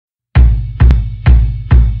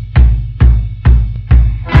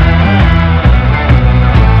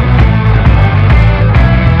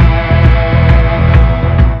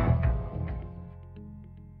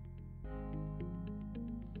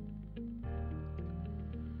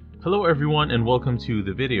Hello everyone and welcome to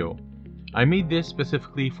the video. I made this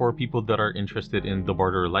specifically for people that are interested in the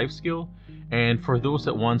barter life skill and for those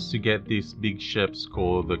that wants to get these big ships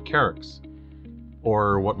called the Carracks,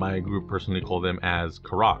 or what my group personally call them as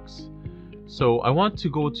Carracks. So I want to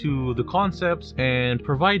go to the concepts and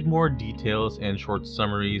provide more details and short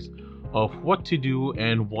summaries of what to do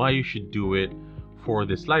and why you should do it for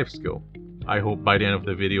this life skill. I hope by the end of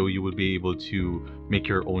the video you will be able to make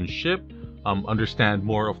your own ship, understand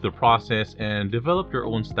more of the process and develop your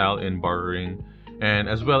own style in bartering, and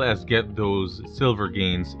as well as get those silver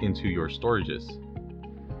gains into your storages.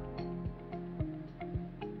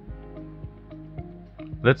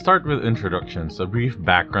 Let's start with introductions, a brief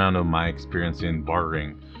background of my experience in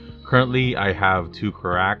bartering. Currently I have two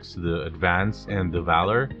Carracks, the Advance and the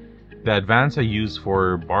Valor. The Advance I use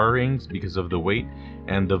for barterings because of the weight,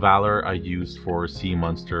 and the Valor I use for sea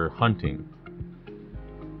monster hunting.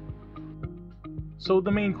 So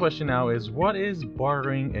the main question now is, what is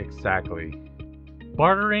bartering exactly?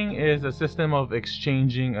 Bartering is a system of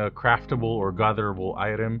exchanging a craftable or gatherable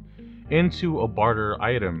item into a barter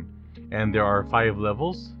item, and there are 5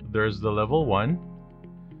 levels. There's the level 1,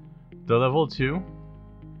 the level 2,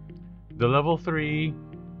 the level 3,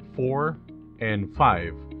 4, and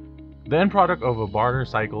 5. The end product of a barter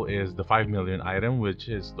cycle is the 5 million item, which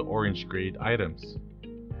is the orange grade items.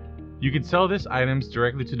 You can sell these items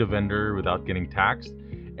directly to the vendor without getting taxed,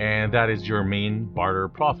 and that is your main barter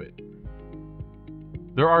profit.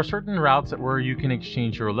 There are certain routes where you can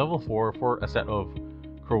exchange your level 4 for a set of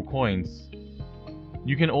crow coins.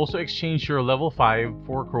 You can also exchange your level 5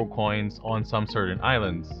 for crow coins on some certain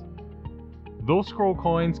islands. Those crow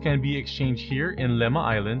coins can be exchanged here in Lemma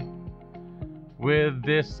Island with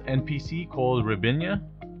this NPC called Rabinia,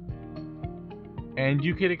 and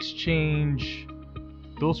you can exchange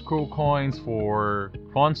those crow coins for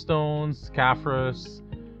cronstones, Caphras,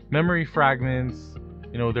 memory fragments.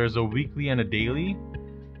 There's a weekly and a daily,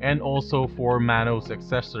 and also for Manos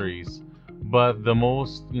accessories. But the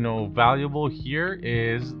most, valuable here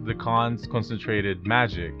is the Khan's concentrated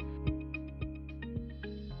magic.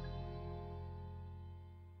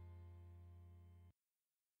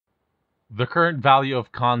 The current value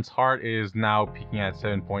of Khan's heart is now peaking at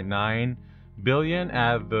 7.9 billion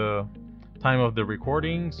at the time of the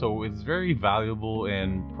recording, so it's very valuable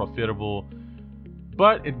and profitable,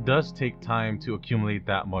 but it does take time to accumulate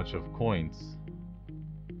that much of coins.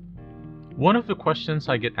 One of the questions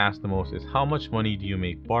I get asked the most is, how much money do you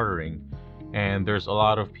make bartering? And there's a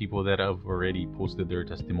lot of people that have already posted their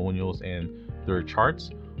testimonials and their charts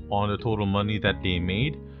on the total money that they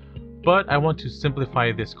made, but I want to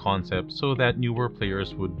simplify this concept so that newer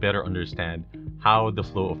players would better understand how the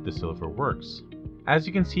flow of the silver works. As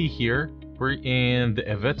you can see here, we're in the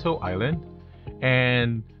Eveto Island,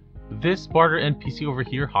 and this barter NPC over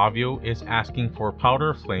here, Javio, is asking for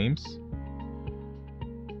powder flames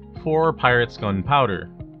for Pirate's gunpowder.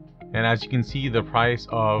 And as you can see, the price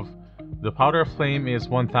of the powder flame is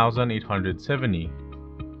 1,870.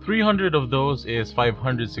 300 of those is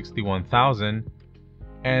 561,000,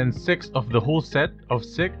 and 6 of the whole set of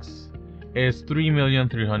 6 is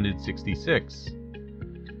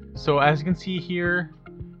 3,366,000. So as you can see here,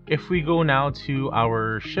 if we go now to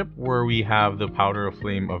our ship where we have the powder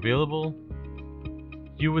flame available,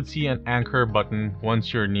 you would see an anchor button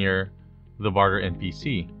once you're near the barter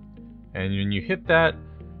NPC. And when you hit that,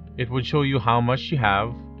 it would show you how much you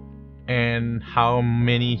have and how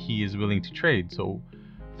many he is willing to trade. So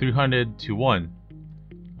 300 to 1.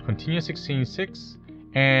 Continuous exchange 6,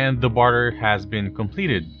 and the barter has been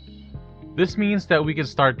completed. This means that we can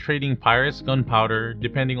start trading Pirate's gunpowder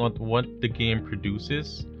depending on what the game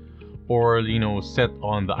produces or set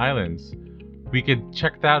on the islands. We could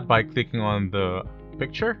check that by clicking on the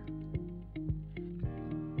picture.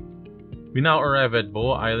 We now arrive at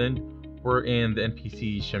Boa Island, wherein the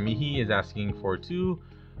NPC Shamihi is asking for 2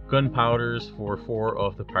 gunpowders for 4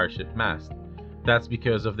 of the pirate ship mast. That's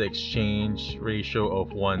because of the exchange ratio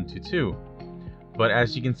of 1 to 2. But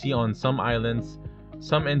as you can see, on some islands,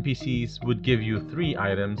 some NPCs would give you 3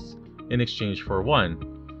 items in exchange for 1.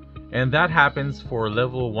 And that happens for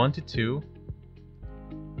level 1 to 2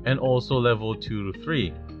 and also level 2 to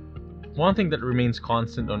 3. One thing that remains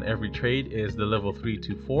constant on every trade is the level 3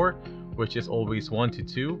 to 4, which is always 1 to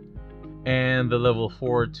 2, and the level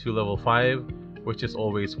 4 to level 5, which is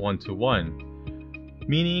always 1 to 1.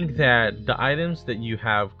 Meaning that the items that you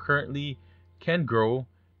have currently can grow,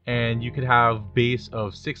 and you could have base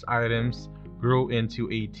of 6 items grow into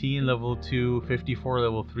 18 level 2, 54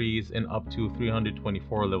 level 3s, and up to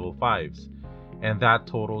 324 level 5s. And that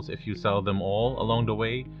totals, if you sell them all along the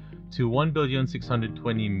way, to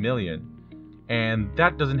 1,620,000,000. and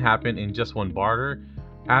that doesn't happen in just one barter.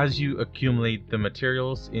 As you accumulate the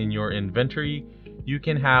materials in your inventory, you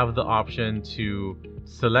can have the option to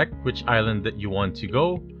select which island that you want to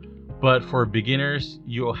go, but for beginners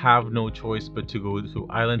you'll have no choice but to go to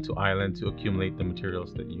island to accumulate the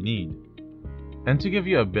materials that you need. And to give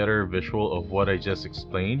you a better visual of what I just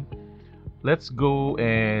explained, let's go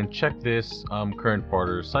and check this current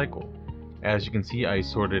barter cycle. As you can see, I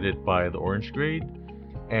sorted it by the orange grade,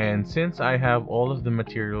 and since I have all of the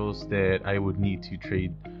materials that I would need to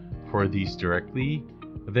trade for these directly,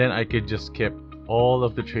 then I could just skip all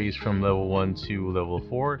of the trades from level 1 to level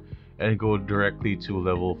 4 and go directly to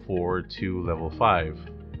level 4 to level 5.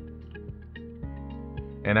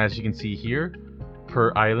 And as you can see here,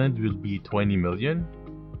 per island will be 20 million,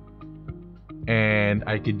 and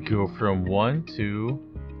I could go from 1, 2,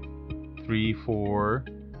 3, 4,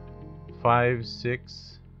 5,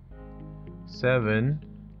 6, 7,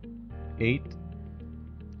 8,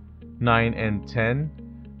 9, and 10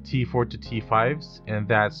 T4 to T5s, and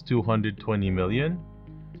that's 220 million.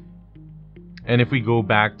 And if we go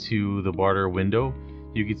back to the barter window,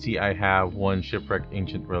 you can see I have one shipwreck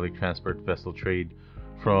ancient relic transport vessel trade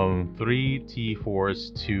from 3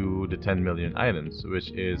 T4s to the 10 million items,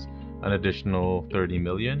 which is an additional 30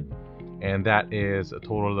 million, and that is a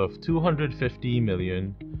total of 250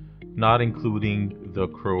 million, not including the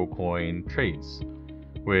crow coin trades,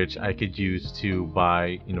 which I could use to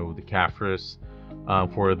buy, the Cafris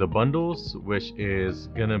for the bundles, which is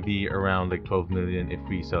gonna be around like 12 million if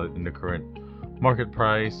we sell it in the current market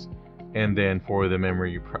price, and then for the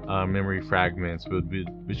memory fragments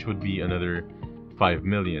which would be another 5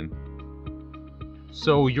 million.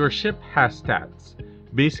 So your ship has stats.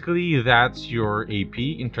 Basically, that's your AP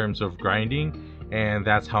in terms of grinding, and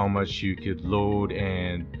that's how much you could load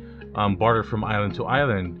and barter from island to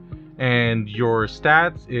island. And your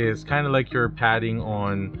stats is kind of like your padding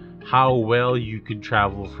on how well you could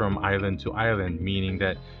travel from island to island, meaning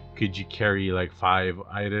that could you carry like 5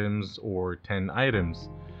 items or 10 items.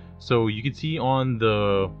 So you can see on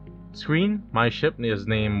the screen, my ship is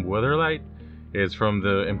named Weatherlight. It's from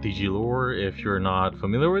the MTG lore. If you're not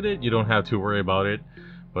familiar with it, you don't have to worry about it,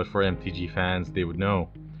 but for MTG fans, they would know.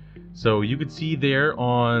 So you could see there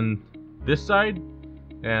on this side,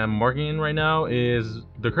 and I'm marking in right now, is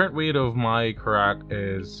the current weight of my Carrack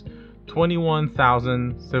is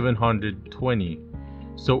 21,720.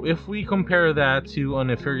 So if we compare that to an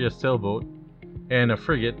Ethereum sailboat and a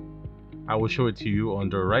frigate, I will show it to you on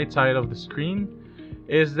the right side of the screen,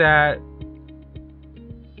 is that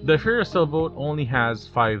the Ethereum sailboat only has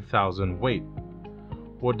 5,000 weight.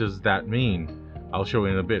 What does that mean? I'll show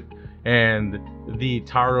you in a bit. And the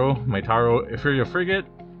my Taro Ethereum frigate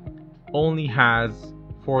only has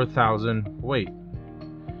 4,000 weight.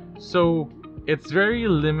 So it's very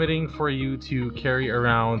limiting for you to carry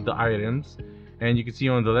around the items. And you can see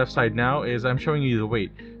on the left side now is I'm showing you the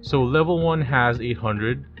weight. So level 1 has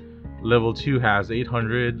 800, level 2 has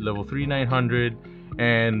 800, level 3 900,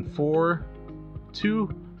 and 4 to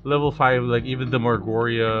level 5, like even the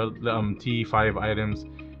Margoria T5 items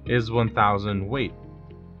is 1,000 weight.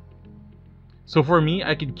 So for me,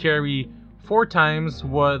 I could carry 4 times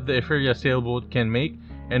what the Ethereum sailboat can make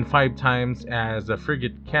and 5 times as a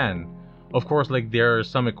frigate can. Of course, like there are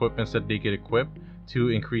some equipments that they could equip to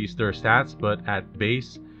increase their stats, but at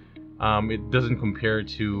base, it doesn't compare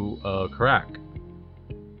to Carrack.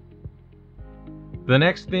 The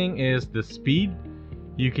next thing is the speed.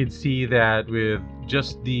 You can see that with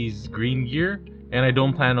just these green gear, and I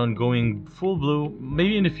don't plan on going full blue,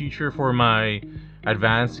 maybe in the future for my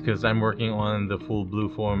advanced, because I'm working on the full blue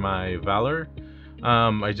for my Valor.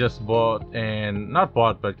 I just created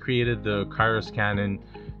the Kairos cannon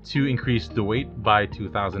to increase the weight by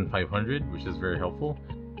 2,500, which is very helpful.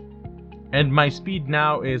 And my speed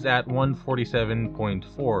now is at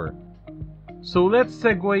 147.4. So let's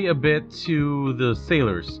segue a bit to the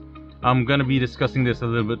sailors. I'm gonna be discussing this a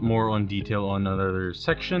little bit more on detail on another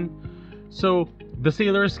section. So the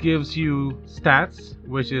sailors gives you stats,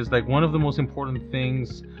 which is like one of the most important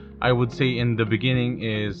things I would say in the beginning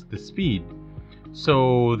is the speed.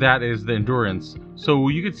 So that is the endurance. So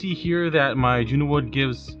you can see here that my Junowood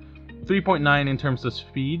gives 3.9 in terms of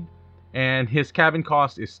speed, and his cabin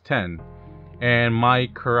cost is 10. And my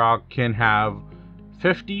Carrack can have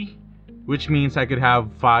 50, which means I could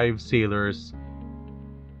have 5 sailors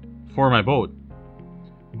for my boat.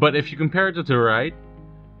 But if you compare it to the right,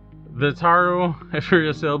 the Taro,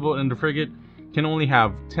 Ethereum sailboat, and the frigate can only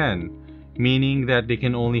have 10, meaning that they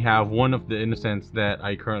can only have one of the innocents that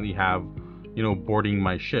I currently have, boarding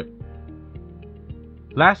my ship.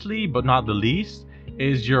 Lastly, but not the least,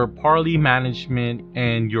 is your Parley management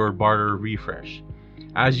and your barter refresh.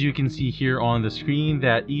 As you can see here on the screen,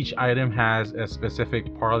 that each item has a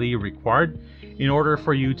specific Parley required in order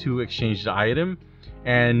for you to exchange the item,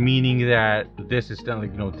 and meaning that this is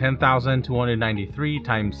 10,293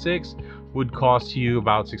 times 6 would cost you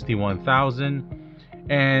about 61,000.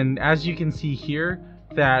 And as you can see here,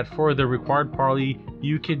 that for the required Parley,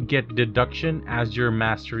 you could get deduction as your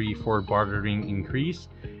mastery for bartering increase,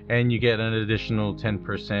 and you get an additional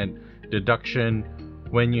 10% deduction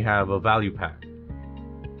when you have a value pack.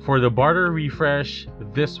 For the barter refresh,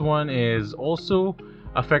 this one is also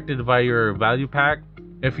affected by your value pack.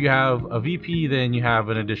 If you have a VP, then you have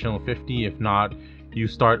an additional 50. If not, you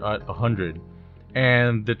start at 100.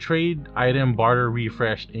 And the trade item barter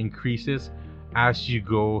refresh increases as you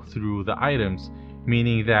go through the items,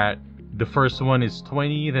 meaning that the first one is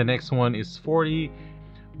 20, the next one is 40,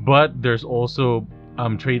 but there's also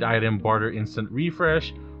trade item barter instant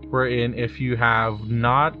refresh, wherein if you have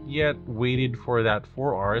not yet waited for that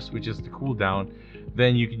 4 hours, which is the cooldown,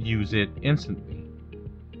 then you can use it instantly.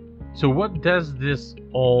 So what does this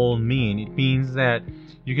all mean? It means that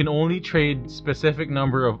you can only trade specific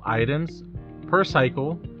number of items per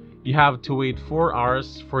cycle. You have to wait 4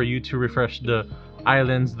 hours for you to refresh the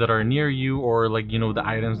islands that are near you, or the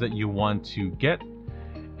items that you want to get,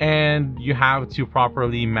 and you have to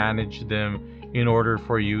properly manage them in order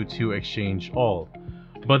for you to exchange all.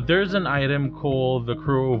 But there's an item called the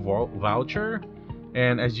Caravel voucher,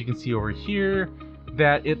 and as you can see over here,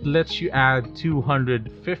 that it lets you add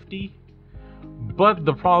 250, but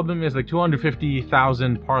the problem is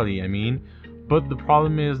 250,000 Parley, but the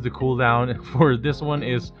problem is the cooldown for this one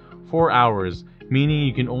is 4 hours, meaning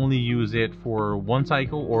you can only use it for 1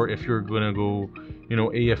 cycle, or if you're gonna go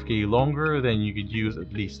AFK longer, then you could use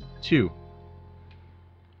at least 2.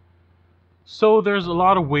 So there's a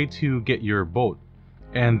lot of way to get your boat,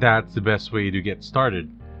 and that's the best way to get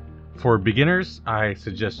started. For beginners, I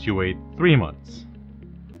suggest you wait 3 months.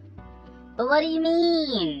 But what do you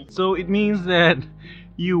mean? So it means that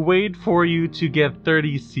you wait for you to get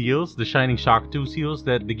 30 seals, the Shining Shock 2 seals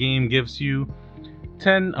that the game gives you,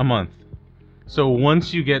 10 a month. So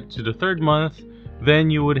once you get to the 3rd month, then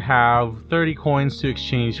you would have 30 coins to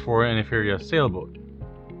exchange for an inferior sailboat.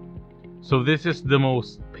 So this is the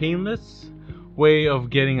most painless way of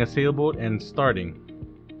getting a sailboat and starting.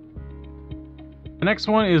 The next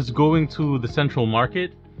one is going to the central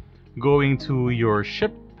market, going to your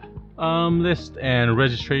ship list and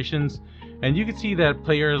registrations, and you can see that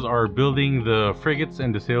players are building the frigates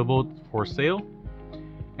and the sailboat for sale.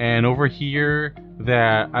 And over here,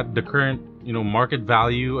 that at the current market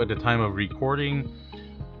value at the time of recording,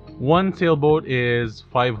 one sailboat is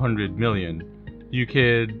 500 million. You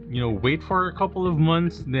could wait for a couple of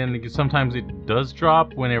months, then sometimes it does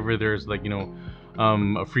drop whenever there's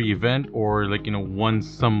a free event, or once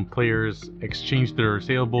some players exchange their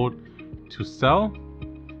sailboat to sell,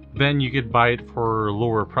 then you could buy it for a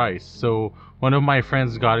lower price. So one of my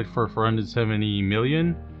friends got it for 470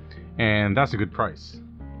 million, and that's a good price.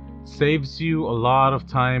 Saves you a lot of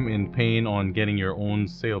time and pain on getting your own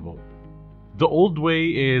sailboat. The old way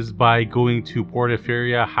is by going to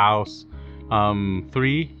Portaferia House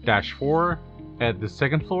 3-4 at the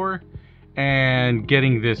 2nd floor and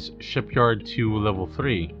getting this shipyard to level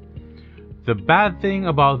 3. The bad thing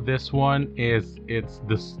about this one is it's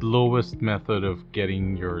the slowest method of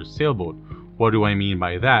getting your sailboat. What do I mean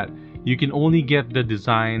by that? You can only get the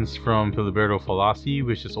designs from Filiberto Falassi,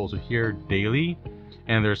 which is also here, daily,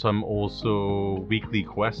 and there's some also weekly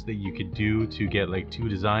quests that you could do to get 2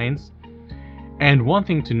 designs. And one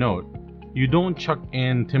thing to note, you don't chuck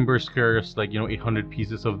in timber squares 800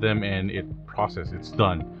 pieces of them and it processes, it's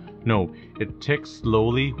done. No, it ticks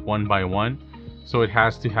slowly one by one. So it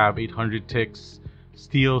has to have 800 ticks,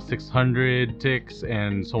 steel 600 ticks,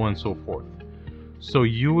 and so on and so forth. So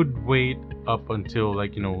you would wait up until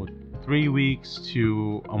 3 weeks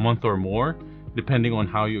to a month or more, depending on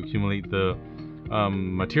how you accumulate the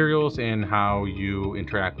materials and how you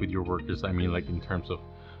interact with your workers. In terms of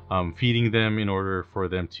feeding them in order for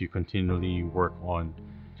them to continually work on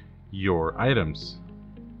your items.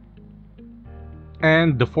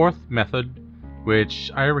 And the 4th method,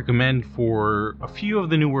 which I recommend for a few of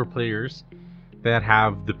the newer players that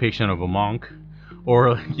have the patience of a monk,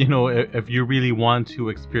 or if you really want to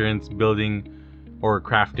experience building or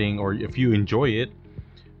crafting, or if you enjoy it,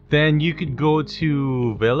 then you could go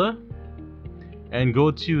to Vela and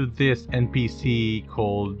go to this NPC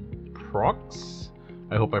called Prox.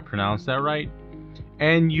 I hope I pronounced that right.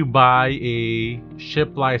 And you buy a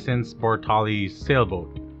ship license Bartali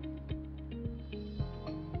sailboat.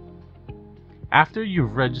 After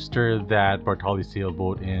you've registered that Bartali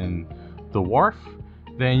sailboat in the wharf,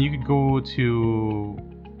 then you could go to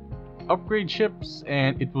upgrade ships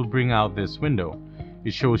and it will bring out this window.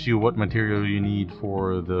 It shows you what material you need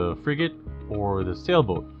for the frigate or the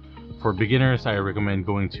sailboat. For beginners, I recommend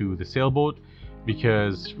going to the sailboat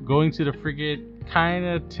because going to the frigate kind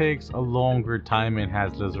of takes a longer time and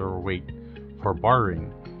has lesser weight for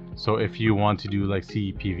bartering. So if you want to do like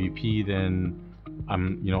PvP, then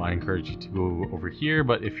I encourage you to go over here.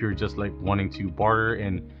 But if you're just like wanting to barter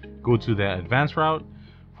and go to the advanced route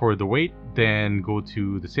for the weight, then go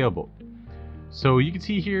to the sailboat. So you can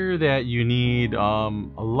see here that you need a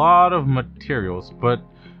lot of materials, but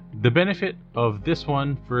the benefit of this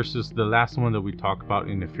one versus the last one that we talked about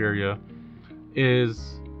in Etheria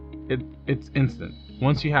is it's instant.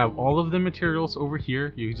 Once you have all of the materials over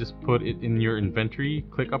here, you just put it in your inventory,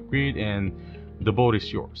 click upgrade, and the boat is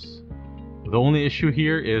yours. The only issue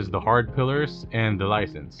here is the hard pillars and the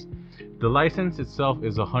license. The license itself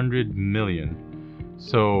is 100 million,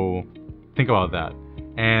 so think about that.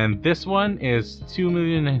 And this one is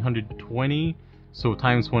 2,920,000, so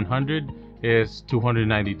times 100 is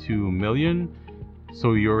 292 million.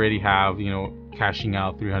 So you already have, cashing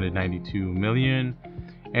out 392 million.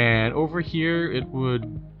 And over here it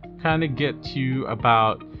would kind of get to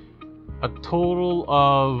about a total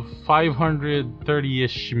of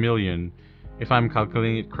 530-ish million, if I'm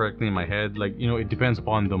calculating it correctly in my head. It depends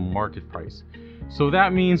upon the market price. So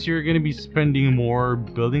that means you're going to be spending more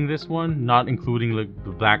building this one, not including like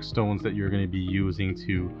the black stones that you're going to be using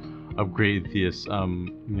to upgrade this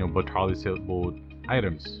Bartali sailboat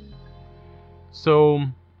items. So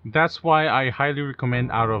that's why I highly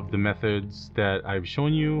recommend, out of the methods that I've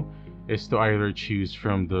shown you, is to either choose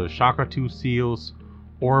from the Chakra 2 seals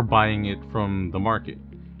or buying it from the market.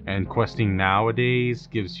 And questing nowadays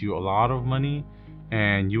gives you a lot of money,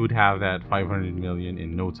 and you would have that 500 million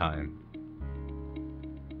in no time.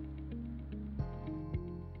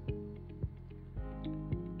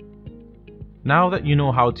 Now that you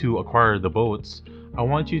know how to acquire the boats, I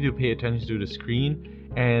want you to pay attention to the screen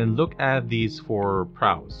and look at these 4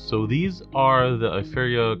 prows. So these are the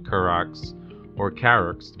Etheria Carracks, or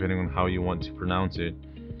Carracks, depending on how you want to pronounce it.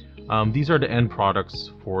 These are the end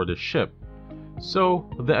products for the ship. So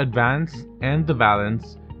the advance and the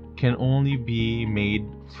balance can only be made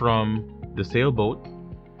from the sailboat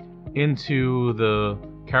into the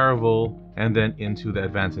Caravel and then into the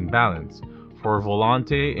advance and balance. For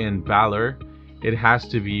Volante and Valor, it has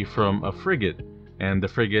to be from a frigate, and the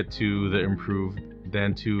frigate to the improved,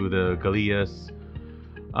 then to the Galleass,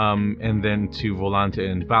 and then to Volante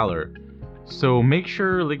and Valor. So make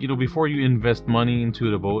sure, before you invest money into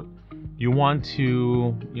the boat, you want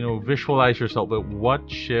to, visualize yourself with what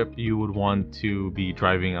ship you would want to be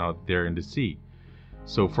driving out there in the sea.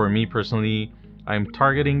 So for me personally, I'm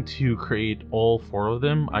targeting to create all 4 of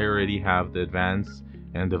them. I already have the Advance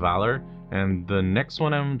and the Valor, and the next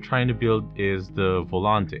one I'm trying to build is the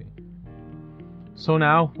Volante. So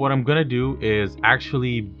now what I'm gonna do is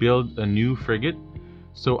actually build a new frigate,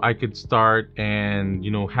 so I could start and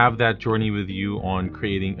have that journey with you on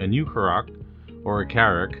creating a new Carrack or a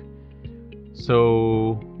Carrack,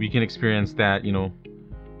 so we can experience that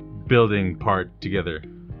building part together.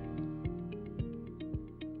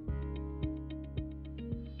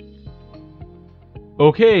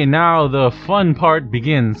 Okay, now the fun part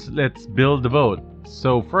begins. Let's build the boat.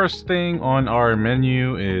 So first thing on our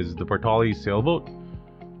menu is the Bartali sailboat.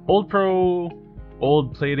 Old Pro,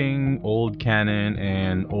 old plating, old cannon,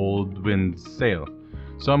 and old wind sail.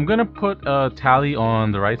 So I'm gonna put a tally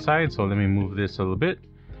on the right side, so let me move this a little bit,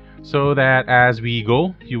 so that as we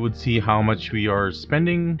go, you would see how much we are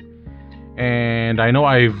spending. And I know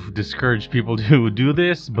I've discouraged people to do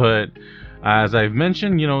this, but as I've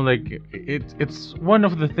mentioned, it's one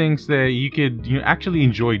of the things that you could actually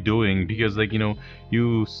enjoy doing, because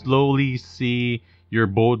you slowly see your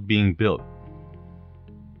boat being built.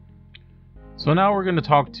 So now we're going to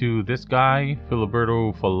talk to this guy,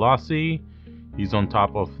 Filiberto Falassi. He's on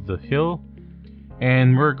top of the hill,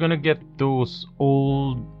 and we're going to get those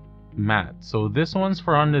old mats. So this one's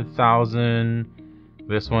for 100,000.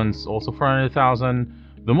 This one's also for 100,000.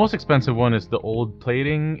 The most expensive one is the old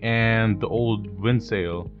plating and the old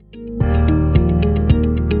windsail.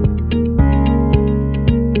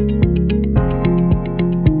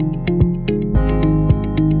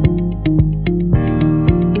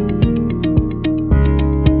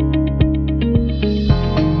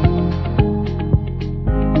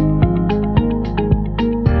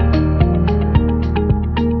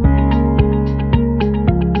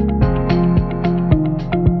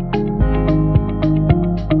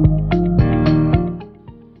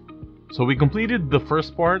 So So we completed the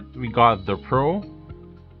first part. We got the prow,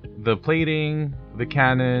 the plating, the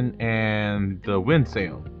cannon, and the wind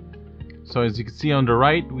sail. So as you can see on the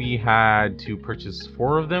right, we had to purchase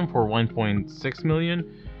 4 of them for 1.6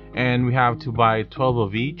 million, and we have to buy 12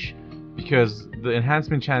 of each because the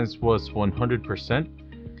enhancement chance was 100%,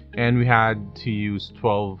 and we had to use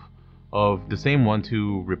 12 of the same one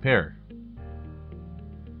to repair.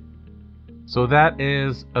 So that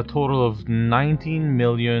is a total of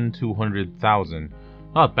 19,200,000.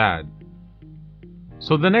 Not bad.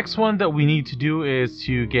 So the next one that we need to do is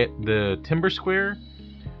to get the timber square,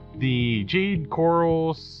 the jade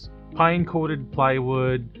corals, pine coated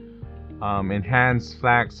plywood, enhanced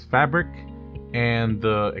flax fabric, and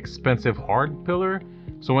the expensive hard pillar.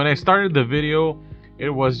 So when I started the video, it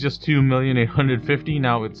was just 2,850,000.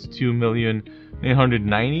 Now it's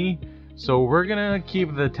 2,890,000. So we're gonna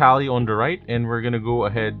keep the tally on the right, and we're gonna go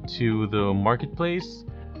ahead to the marketplace.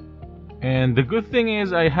 And the good thing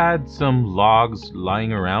is I had some logs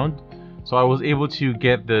lying around, so I was able to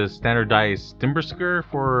get the standardized timber square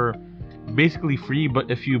for basically free.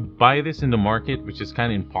 But if you buy this in the market, which is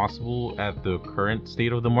kind of impossible at the current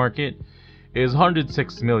state of the market, is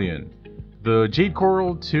 106 million. The jade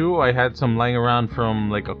coral too, I had some lying around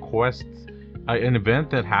from like a quest, an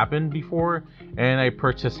event that happened before, and I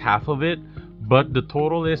purchased half of it. But the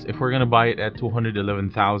total is, if we're gonna buy it at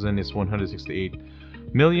 211,000, is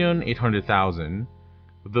 168,800,000.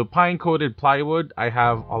 The pine coated plywood, I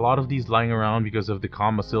have a lot of these lying around because of the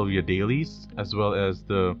Kama Sylvia dailies, as well as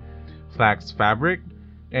the flax fabric,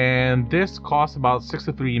 and this costs about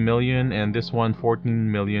 63 million, and this one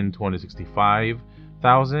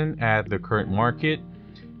 14,265,000 at the current market.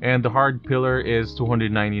 And the hard pillar is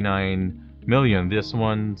 299 million. This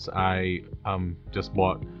one's I just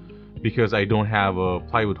bought because I don't have a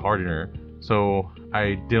plywood hardener, so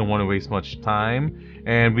I didn't want to waste much time.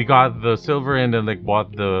 And we got the silver, and then like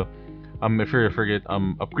bought the Frigate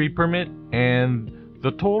upgrade permit. And the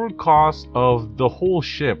total cost of the whole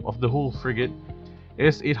ship, of the whole frigate,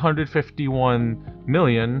 is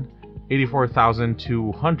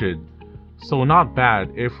 851,084,200. So not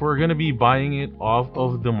bad. If we're gonna be buying it off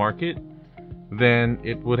of the market, then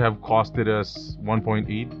it would have costed us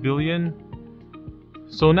 1.8 billion.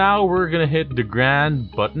 So now we're gonna hit the grand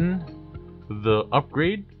button, the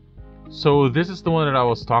upgrade. So this is the one that I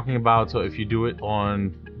was talking about. So if you do it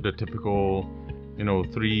on the typical,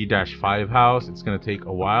 3-5 house, it's gonna take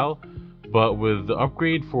a while. But with the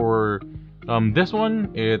upgrade for this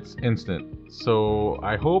one, it's instant. So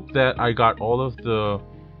I hope that I got all of the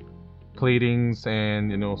platings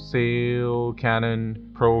and sail,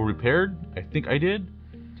 cannon, prow repaired. I think I did.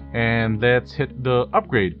 And let's hit the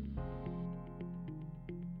upgrade.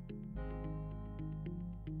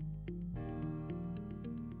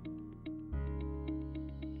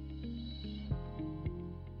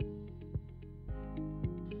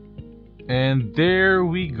 And there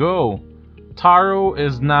we go. Taro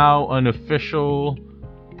is now an official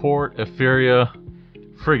Port Etheria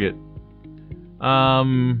frigate.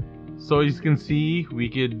 So as you can see, we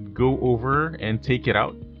could go over and take it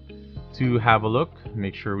out to have a look.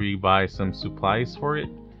 Make sure we buy some supplies for it.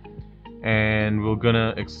 And we're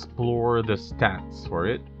gonna explore the stats for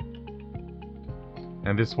it.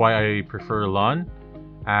 And this is why I prefer Lon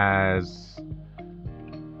as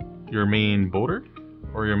your main boater,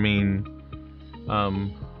 or your main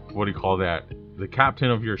what do you call that? The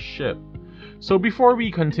captain of your ship. So before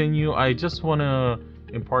we continue, I just want to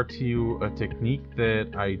impart to you a technique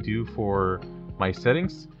that I do for my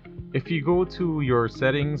settings. If you go to your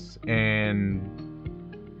settings and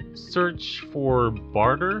search for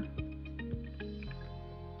barter,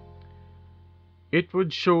 it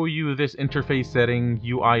would show you this interface setting,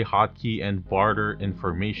 UI hotkey, and barter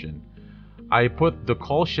information. I put the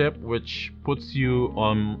call ship, which puts you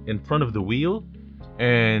in front of the wheel,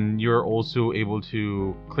 and you're also able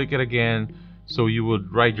to click it again, so you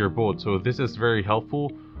would ride your boat. So this is very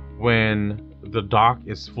helpful when the dock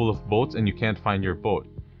is full of boats and you can't find your boat,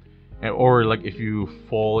 or like if you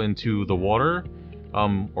fall into the water,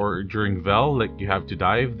 or during Vel, like you have to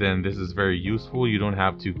dive, then this is very useful. You don't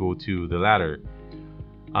have to go to the ladder.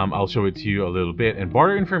 I'll show it to you a little bit. And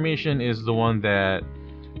barter information is the one that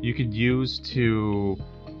you could use to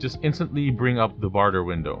just instantly bring up the barter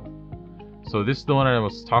window. So this is the one I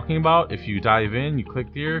was talking about. If you dive in, you click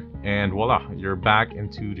here, and voila, you're back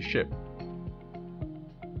into the ship.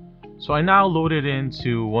 So I now loaded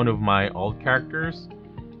into one of my alt characters,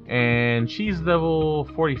 and she's level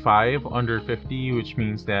 45, under 50, which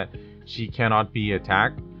means that she cannot be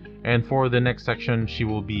attacked. And for the next section, she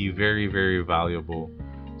will be very, very valuable.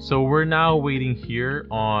 So we're now waiting here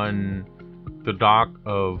on the dock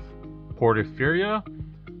of Port of Furia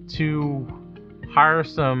to hire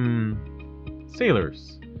some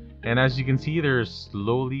sailors. And as you can see, they're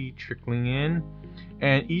slowly trickling in,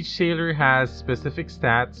 and each sailor has specific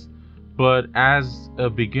stats. But as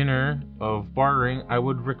a beginner of bartering, I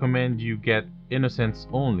would recommend you get innocents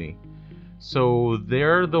only. So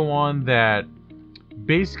they're the one that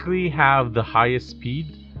basically have the highest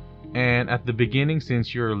speed, and at the beginning,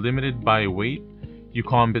 since you're limited by weight, you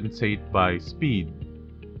compensate by speed.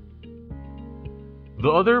 The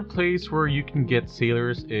other place where you can get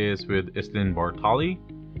sailors is with Islin Bartali.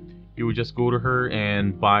 You would just go to her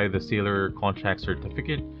and buy the sailor contract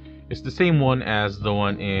certificate. It's the same one as the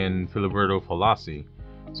one in Filiberto Fallacy,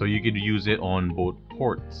 so you could use it on both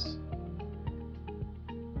ports.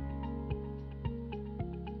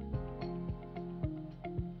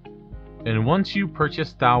 And once you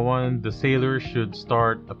purchase that one, the sailors should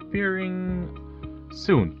start appearing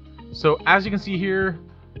soon. So as you can see here,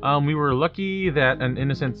 we were lucky that an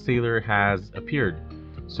innocent sailor has appeared.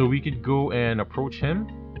 So we could go and approach him.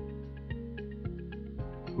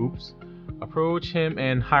 Approach him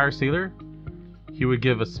and hire sailor. He would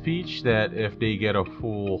give a speech that if they get a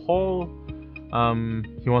full haul,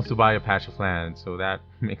 he wants to buy a patch of land. So that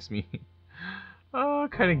makes me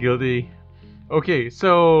kind of guilty. Okay,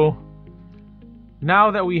 so now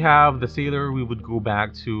that we have the sailor, we would go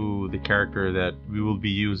back to the character that we will be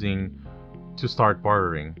using to start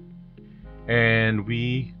bartering. And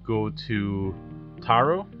we go to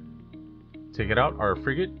Taro, take it out, our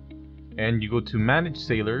frigate, and you go to manage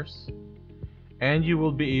sailors, and you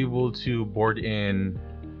will be able to board in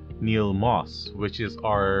Neil Moss, which is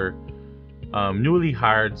our newly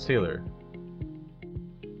hired sailor.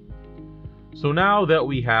 So now that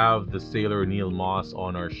we have the sailor Neil Moss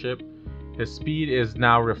on our ship, his speed is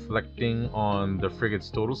now reflecting on the frigate's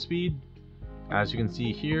total speed. As you can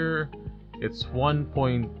see here, it's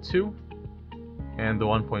 1.2, and the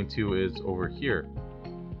 1.2 is over here.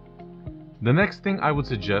 The next thing I would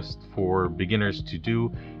suggest for beginners to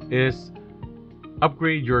do is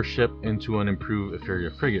upgrade your ship into an improved inferior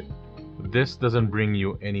frigate. This doesn't bring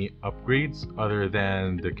you any upgrades other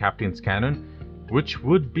than the captain's cannon, which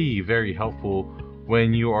would be very helpful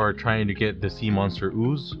when you are trying to get the sea monster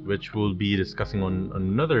ooze, which we'll be discussing on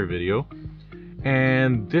another video.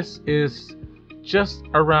 And this is just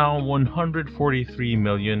around 143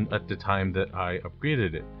 million at the time that I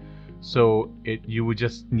upgraded it. So you would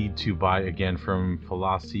just need to buy again from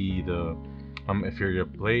Fallacy the inferior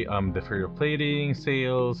plating,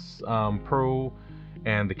 sails, pro,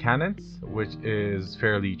 and the cannons, which is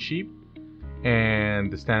fairly cheap, and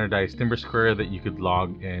the standardized timber square that you could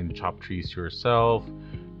log and chop trees yourself,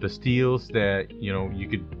 the steels that you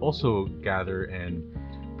could also gather and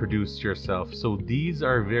produce yourself. So these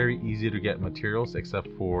are very easy to get materials, except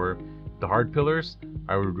for the hard pillars.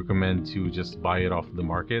 I would recommend to just buy it off the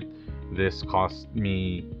market. This cost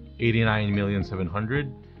me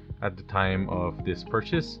 89,700,000 at the time of this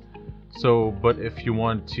purchase. So, but if you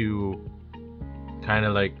want to kind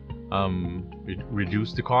of like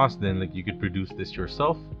reduce the cost, then like you could produce this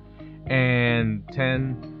yourself. And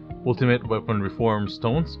 10 ultimate weapon reform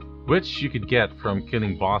stones, which you could get from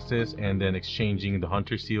killing bosses and then exchanging the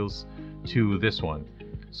hunter seals to this one.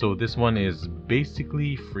 So this one is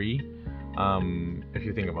basically free, if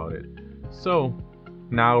you think about it. So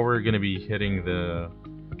now we're gonna be hitting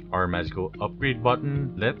our magical upgrade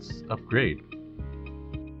button. Let's upgrade.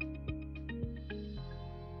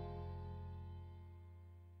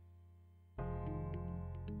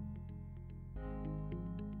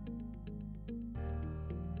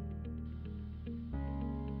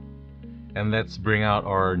 And let's bring out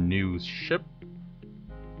our new ship.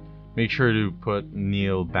 Make sure to put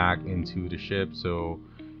Neil back into the ship so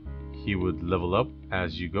he would level up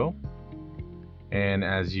as you go. And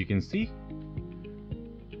as you can see,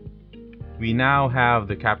 we now have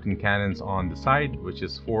the captain cannons on the side, which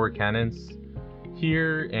is 4 cannons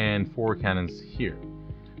here and 4 cannons here.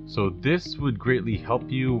 So this would greatly help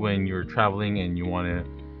you when you're traveling and you want to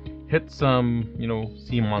hit some,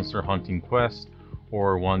 sea monster hunting quest,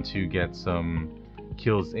 or want to get some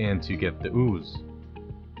kills in to get the ooze.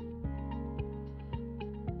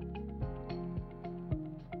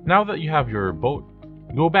 Now that you have your boat,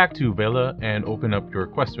 go back to Vela and open up your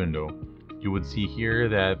quest window. You would see here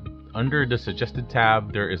that under the suggested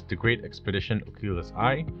tab there is the Great Expedition Oculus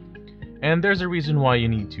Eye, and there's a reason why you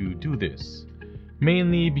need to do this,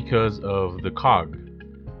 mainly because of the cog.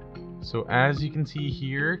 So as you can see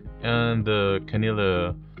here in the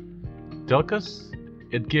Canilla Delcas,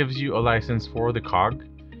 it gives you a license for the cog,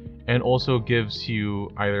 and also gives you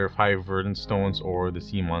either 5 verdant stones or the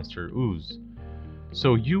sea monster ooze.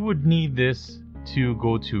 So you would need this to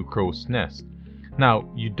go to Crow's Nest. Now,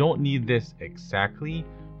 you don't need this exactly,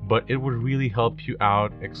 but it would really help you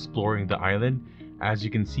out exploring the island. As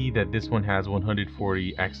you can see that this one has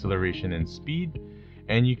 140 acceleration and speed,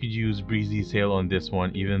 and you could use breezy sail on this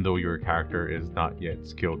one even though your character is not yet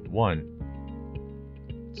skilled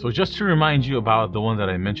 1. So just to remind you about the one that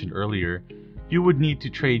I mentioned earlier, you would need to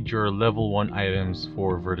trade your level 1 items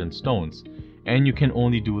for verdant stones, and you can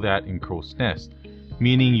only do that in Crow's Nest,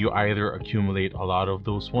 meaning you either accumulate a lot of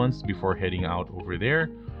those ones before heading out over there,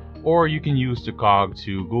 or you can use the cog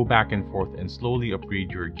to go back and forth and slowly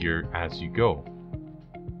upgrade your gear as you go.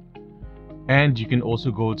 And you can also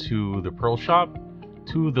go to the pearl shop,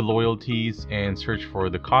 to the loyalties, and search for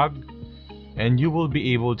the cog, and you will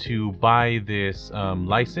be able to buy this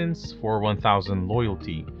license for 1000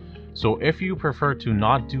 loyalty. So if you prefer to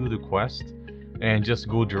not do the quest and just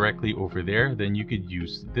go directly over there, then you could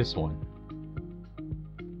use this one.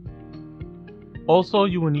 Also,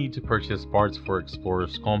 you will need to purchase parts for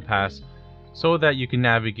Explorer's Compass so that you can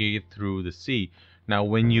navigate through the sea. Now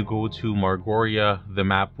when you go to Margoria, the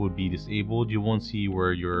map would be disabled. You won't see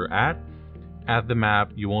where you're at the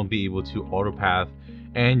map, you won't be able to autopath,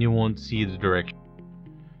 and you won't see the direction.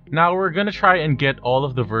 Now we're gonna try and get all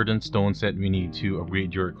of the verdant stones that we need to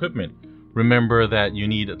upgrade your equipment. Remember that you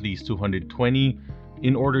need at least 220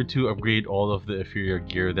 in order to upgrade all of the Etheria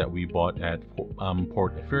gear that we bought at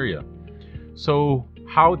Port Etheria. So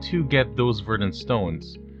how to get those verdant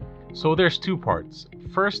stones? So there's two parts.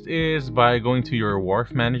 First is by going to your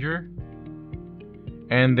wharf manager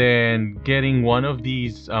and then getting one of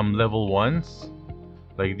these level 1s.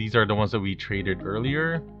 Like these are the ones that we traded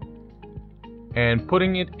earlier, and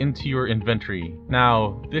putting it into your inventory.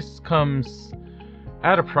 Now this comes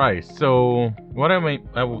at a price, so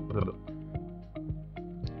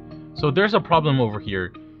so there's a problem over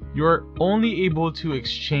here. You're only able to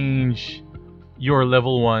exchange your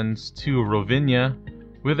level 1s to Rovinia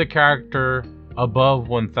with a character above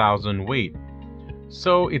 1000 weight.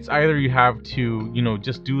 So it's either you have to,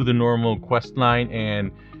 just do the normal quest line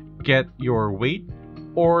and get your weight,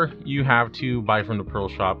 or you have to buy from the pearl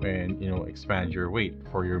shop and expand your weight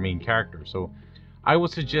for your main character. So I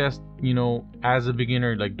would suggest, as a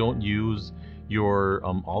beginner, like don't use your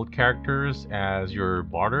alt characters as your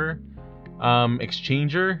barter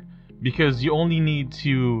exchanger, because you only need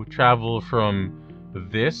to travel from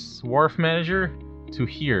this wharf manager to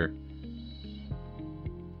here,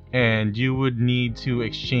 and you would need to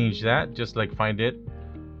exchange that. Just like find it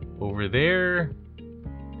over there,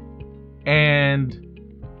 and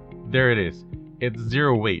there it is. It's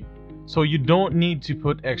 0 weight, so you don't need to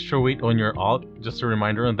put extra weight on your alt. Just a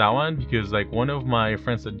reminder on that one, because like one of my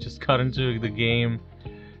friends that just got into the game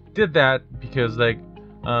did that because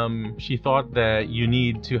she thought that you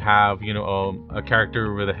need to have a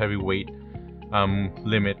character with a heavy weight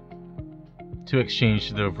limit to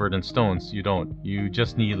exchange the verdant stones. You don't. You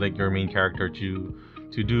just need like your main character to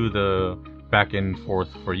do the back and forth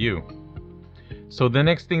for you. So the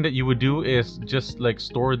next thing that you would do is just like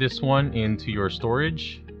store this one into your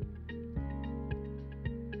storage.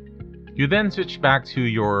 You then switch back to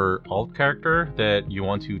your alt character that you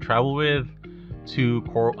want to travel with to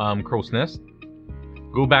Crow's Nest.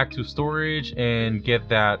 Go back to storage and get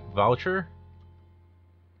that voucher.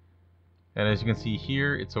 And as you can see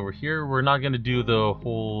here, it's over here. We're not going to do the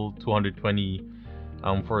whole 220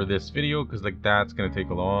 for this video, because like that's going to take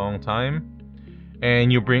a long time.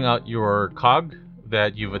 And you bring out your cog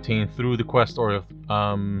that you've attained through the quest or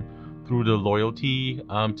through the loyalty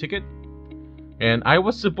ticket. And I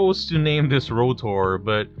was supposed to name this Rotor,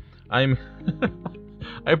 but I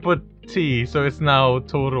put T, so it's now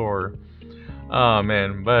Totor. Oh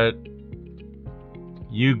man, but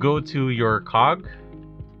you go to your cog,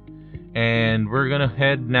 and we're gonna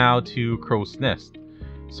head now to Crow's Nest.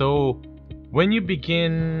 So when you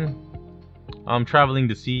begin traveling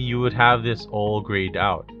the sea, you would have this all grayed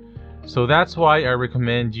out. So that's why I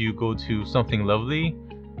recommend you go to something lovely,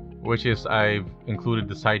 which is I've included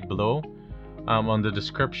the site below on the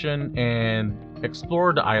description, and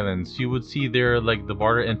explore the islands. You would see there like the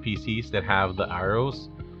barter NPCs that have the arrows,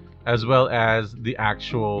 as well as the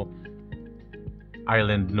actual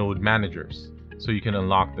island node managers, so you can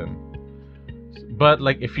unlock them. But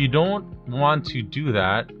like if you don't want to do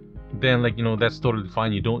that, then that's totally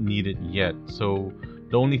fine. You don't need it yet. So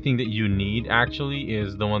the only thing that you need actually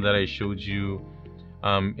is the one that I showed you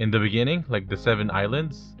in the beginning, like the 7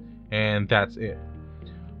 islands, and that's it.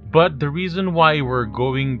 But the reason why we're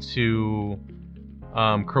going to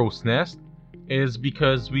Crow's Nest is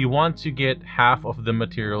because we want to get half of the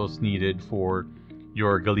materials needed for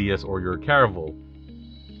your Galleass or your Caravel.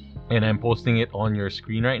 And I'm posting it on your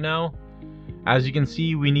screen right now. As you can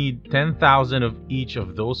see, we need 10,000 of each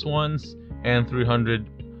of those ones and 300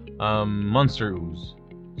 monster ooze.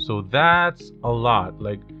 So that's a lot.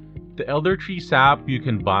 Like the elder tree sap you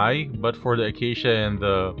can buy, but for the acacia and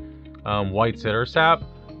the white cedar sap,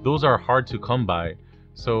 those are hard to come by.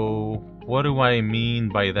 So what do I mean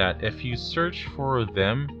by that? If you search for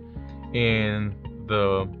them in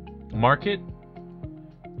the market,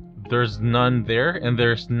 there's none there, and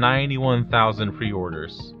there's 91,000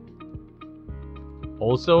 pre-orders.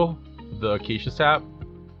 Also, the acacia sap,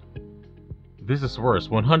 this is worse,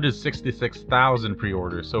 166,000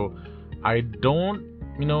 pre-orders. So I don't,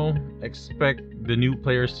 expect the new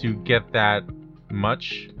players to get that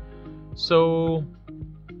much. So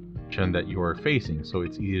that you are facing, so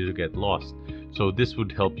it's easy to get lost. So this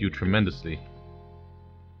would help you tremendously.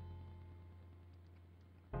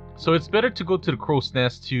 So it's better to go to the crow's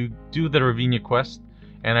nest to do the Ravinia quest,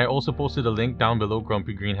 and I also posted a link down below.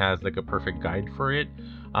 Grumpy Green has like a perfect guide for it.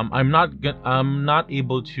 I'm not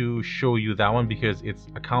able to show you that one because it's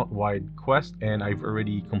account-wide quest and I've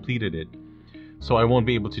already completed it, so I won't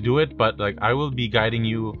be able to do it. But like I will be guiding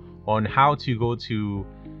you on how to go to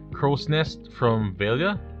crow's nest from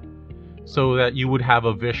Velia, so that you would have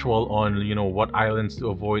a visual on what islands to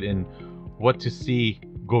avoid and what to see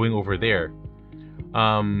going over there.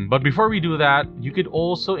 But before we do that, you could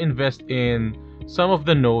also invest in some of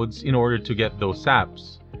the nodes in order to get those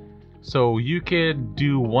saps. So you could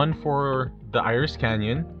do one for the Iris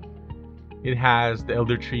Canyon. It has the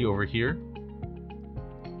elder tree over here,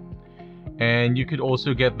 and you could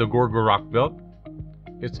also get the Gorgo Rock Belt.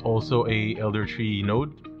 It's also a elder tree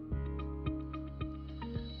node.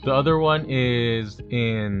 The other one is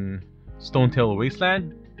in Stonetail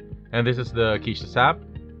Wasteland, and this is the Acacia Sap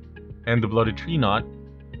and the Blooded Tree Knot,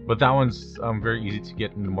 but that one's very easy to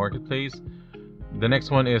get in the marketplace. The next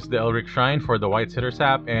one is the Elric Shrine for the White Cedar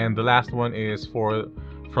Sap, and the last one is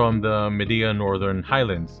from the Medea Northern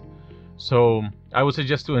Highlands. So I would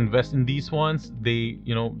suggest to invest in these ones. They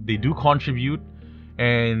do contribute,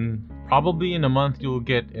 and probably in a month you'll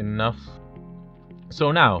get enough.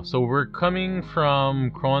 So we're coming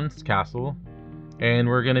from Kron's Castle, and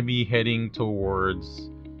we're gonna be heading towards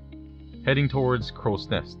Crow's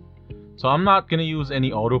Nest. So I'm not gonna use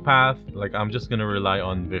any auto path. Like I'm just gonna rely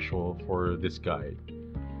on visual for this guide.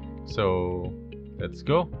 So let's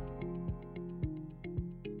go.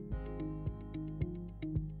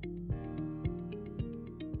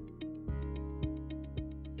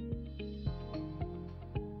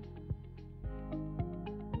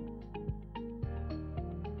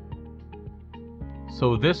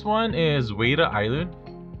 So this one is Wada Island.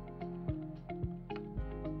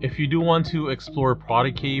 If you do want to explore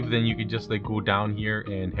Prodigy Cave, then you could just like go down here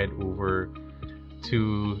and head over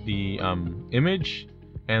to the image,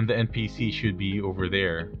 and the NPC should be over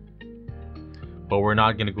there. But we're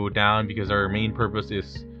not gonna go down because our main purpose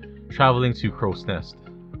is traveling to Crow's Nest.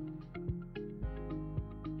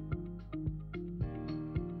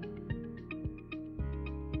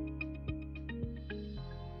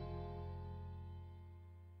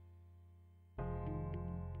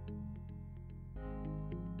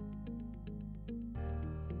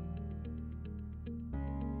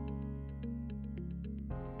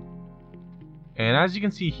 And as you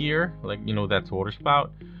can see here, that's water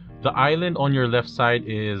spout. The island on your left side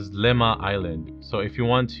is Lemma Island. So if you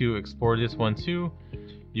want to explore this one too,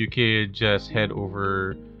 you could just head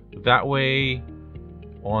over that way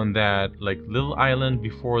on that little island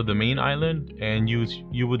before the main island, and you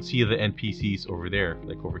would see the NPCs over there,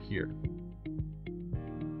 like over here.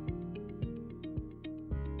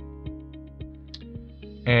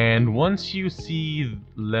 And once you see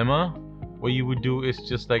Lemma, what you would do is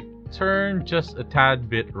just turn just a tad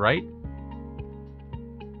bit right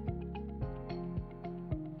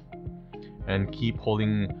and keep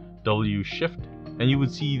holding W shift, and you would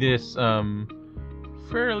see this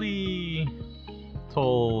fairly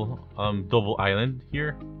tall double island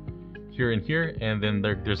here and here, and then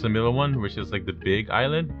there's the middle one, which is the big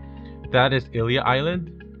island. That is Ilia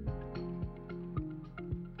Island.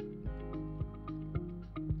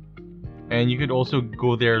 And you could also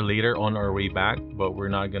go there later on our way back, but we're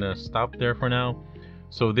not gonna stop there for now.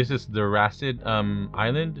 So this is the Racid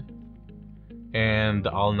Island and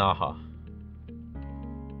the Al Naha.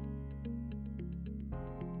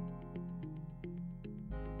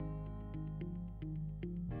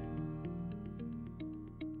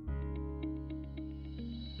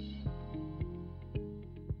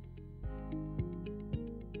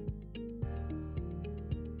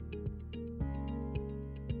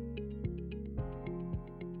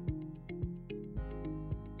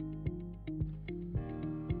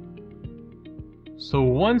 So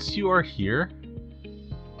once you are here,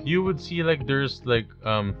 you would see like there's like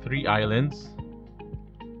 3 islands.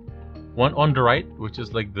 One on the right, which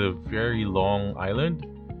is like the very long island,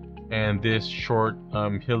 and this short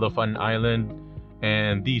hill of an island,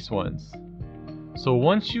 and these ones. So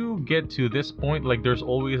once you get to this point, like there's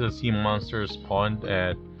always a sea monster spawned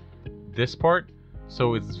at this part,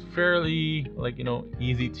 so it's fairly like, you know,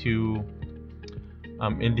 easy to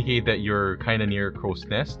indicate that you're kind of near Crow's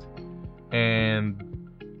Nest. And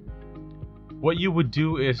what you would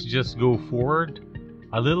do is just go forward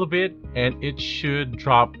a little bit and it should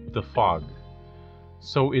drop the fog.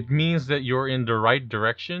 So it means that you're in the right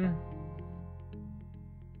direction.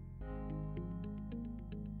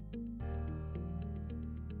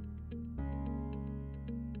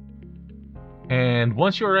 And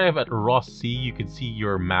once you arrive at Ross Sea, you can see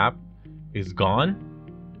your map is gone.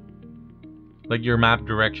 Like your map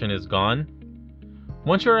direction is gone.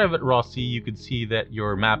 Once you arrive at Ross Sea, you can see that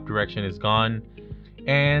your map direction is gone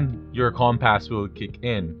and your compass will kick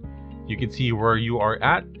in. You can see where you are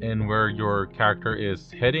at and where your character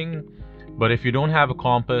is heading. But if you don't have a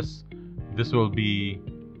compass, this will be,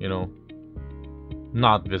 you know,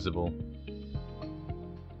 not visible.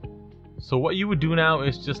 So what you would do now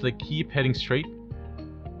is just like keep heading straight.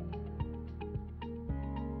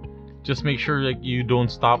 Just make sure like you don't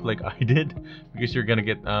stop like I did, because you're gonna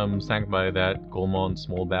get sank by that Golemon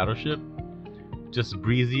small battleship. Just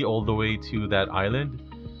breezy all the way to that island,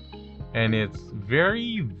 and it's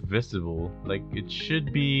very visible. Like it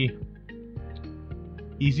should be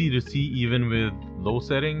easy to see even with low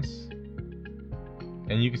settings,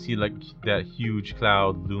 and you can see like that huge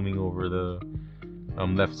cloud looming over the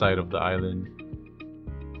left side of the island.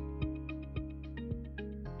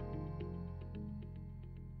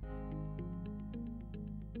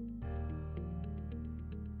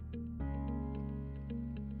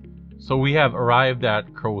 So we have arrived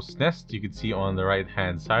at Crow's Nest. You can see on the right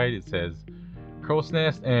hand side it says Crow's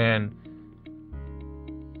Nest, and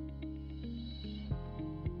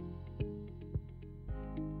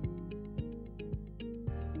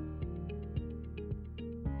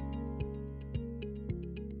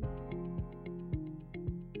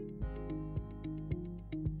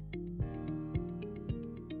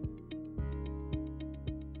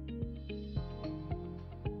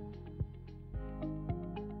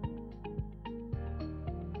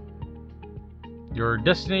your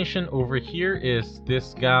destination over here is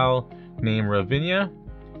this gal named Ravinia.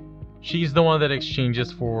 She's the one that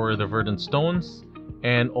exchanges for the verdant stones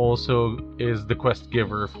and also is the quest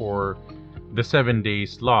giver for the 7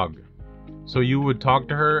 days log. So you would talk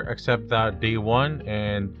to her, accept that day 1,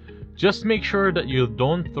 and just make sure that you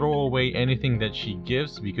don't throw away anything that she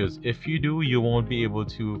gives, because if you do, you won't be able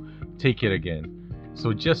to take it again.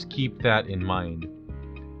 So just keep that in mind.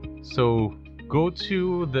 So go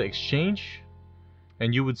to the exchange,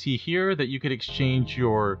 and you would see here that you could exchange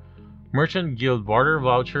your Merchant Guild barter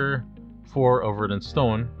voucher for a verdant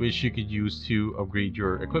stone, which you could use to upgrade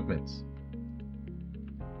your equipments.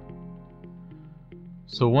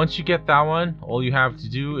 So once you get that one, all you have to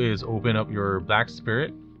do is open up your Black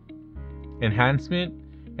Spirit enhancement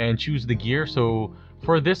and choose the gear. So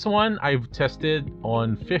for this one, I've tested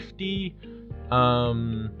on 50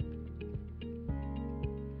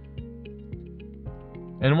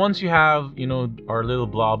 and once you have, you know, our little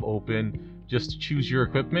blob open, just choose your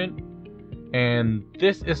equipment. And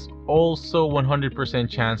this is also 100%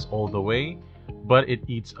 chance all the way, but it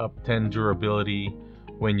eats up 10 durability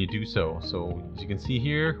when you do so. So as you can see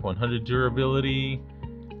here, 100 durability,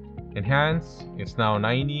 enhance, it's now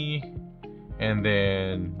 90, and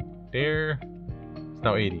then there, it's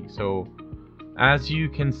now 80. So as you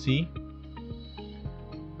can see,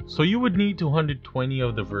 so you would need 220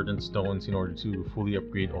 of the verdant stones in order to fully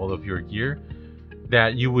upgrade all of your gear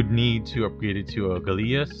that you would need to upgrade it to a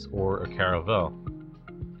Galleass or a Caravel.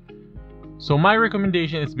 So my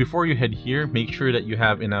recommendation is, before you head here, make sure that you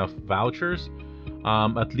have enough vouchers,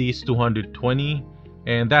 at least 220,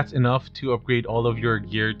 and that's enough to upgrade all of your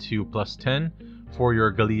gear to +10 for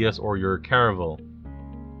your Galleass or your Caravel.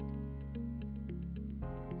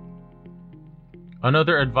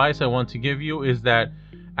 Another advice I want to give you is that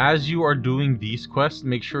as you are doing these quests,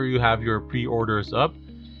 make sure you have your pre-orders up,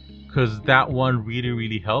 because that one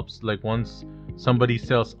really helps. Like once somebody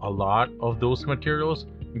sells a lot of those materials,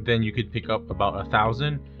 then you could pick up about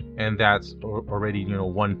 1,000, and that's already, you know,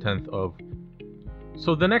 1/10 of.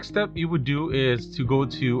 So the next step you would do is to go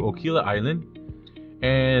to Okila Island,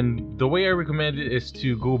 and the way I recommend it is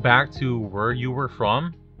to go back to where you were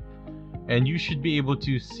from, and you should be able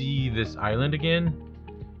to see this island again.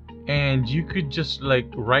 And you could just like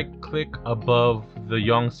right click above the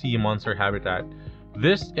young sea monster habitat,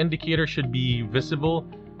 This indicator should be visible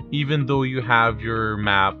even though you have your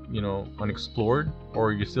map, unexplored,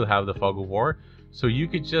 or you still have the fog of war. So you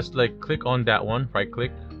could just like click on that one, right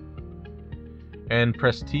click, and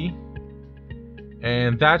press T,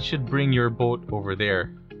 and that should bring your boat over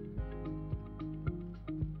there.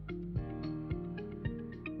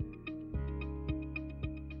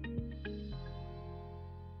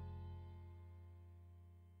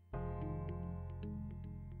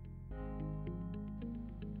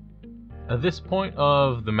 At this point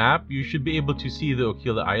of the map, you should be able to see the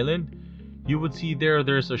Aquila Island. You would see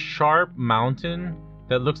there's a sharp mountain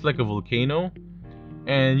that looks like a volcano,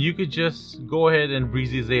 and you could just go ahead and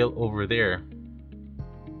breezy sail over there.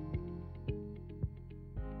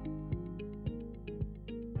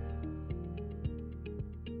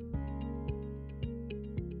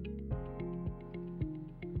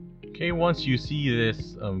 Okay, once you see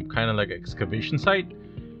this kind of like excavation site,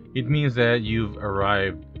 it means that you've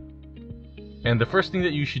arrived. And the first thing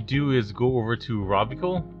that you should do is go over to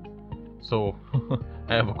Robicle. So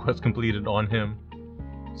I have a quest completed on him.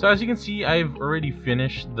 So as you can see, I've already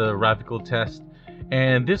finished the Robicle test,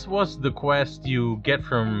 and this was the quest you get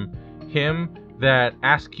from him that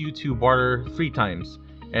asks you to barter 3 times.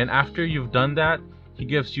 And after you've done that, he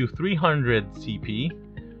gives you 300 CP,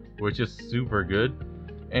 which is super good,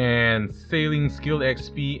 and sailing skill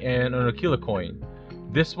XP and an Aquila coin.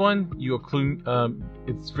 This one,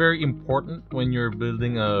 it's very important when you're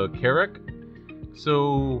building a Carrack.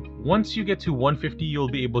 So once you get to 150, you'll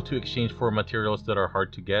be able to exchange for materials that are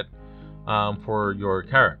hard to get for your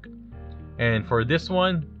Carrack. And for this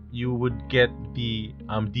one, you would get the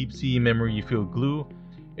deep sea memory filled glue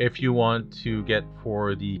if you want to get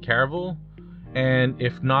for the Caravel. And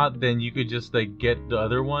if not, then you could just like get the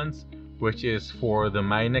other ones, which is for the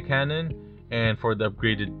Mina cannon and for the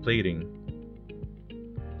upgraded plating.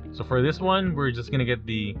 So for this one, we're just gonna get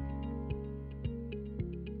the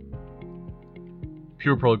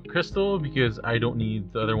pure pearl crystal because I don't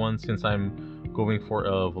need the other one since I'm going for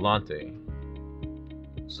a volante.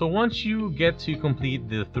 So once you get to complete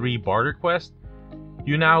the 3 barter quests,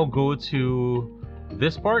 you now go to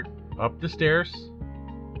this part, up the stairs,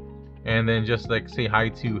 and then just like say hi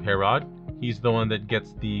to Herod. He's the one that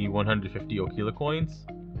gets the 150 Aquila coins.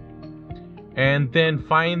 And then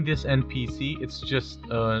find this NPC, it's just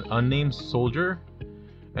an unnamed soldier,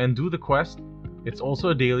 and do the quest. It's also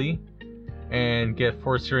a daily, and get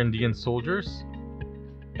 4 Serendian soldiers.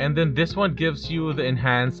 And then this one gives you the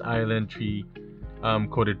enhanced island tree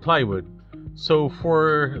coated plywood. So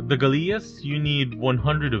for the Galleass, you need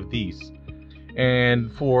 100 of these,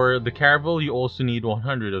 and for the Caravel, you also need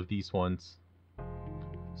 100 of these ones.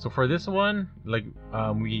 So for this one,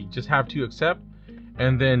 we just have to accept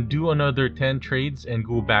and then do another 10 trades and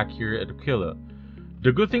go back here at Aquila.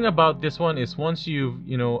 The good thing about this one is once you've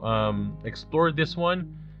explored this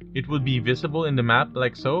one, it will be visible in the map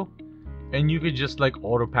like so, and you could just like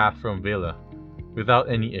auto path from Vela without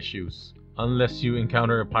any issues, unless you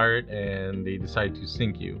encounter a pirate and they decide to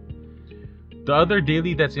sink you. The other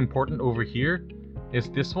daily that's important over here is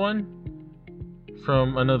this one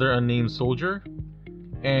from another unnamed soldier,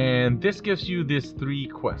 and this gives you these 3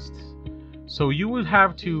 quests. So you will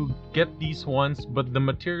have to get these ones, but the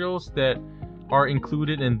materials that are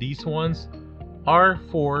included in these ones are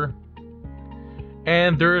for,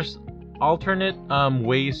 and there's alternate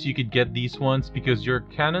ways you could get these ones because your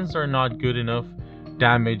cannons are not good enough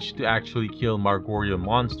damage to actually kill Margorial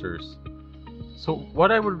monsters. So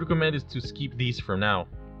what I would recommend is to skip these for now.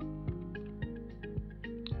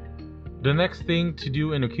 The next thing to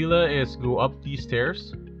do in Aquila is go up these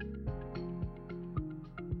stairs.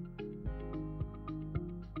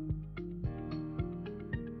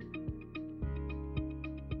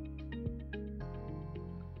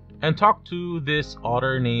 And talk to this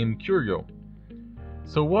otter named Curio.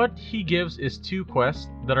 So what he gives is 2 quests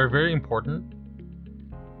that are very important.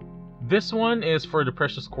 This one is for the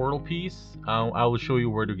precious coral piece. I will show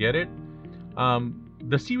you where to get it.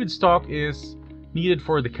 The seaweed stock is needed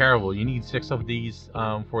for the Caravel. You need 6 of these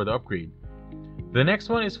for the upgrade. The next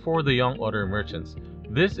one is for the young otter merchants.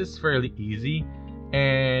 This is fairly easy,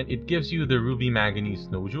 and it gives you the ruby manganese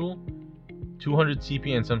nodule, 200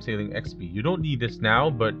 CP and some sailing XP. You don't need this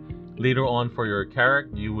now, but later on for your Carrack,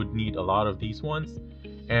 you would need a lot of these ones.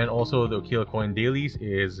 And also the Aquila coin dailies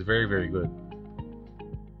is very, very good.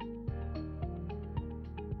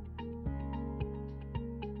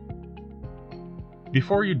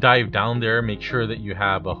 Before you dive down there, make sure that you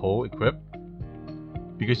have a hoe equipped,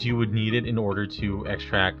 because you would need it in order to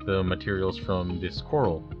extract the materials from this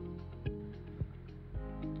coral.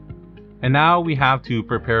 And now we have to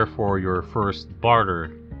prepare for your first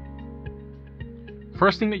barter.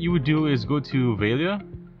 first thing that you would do is go to Valia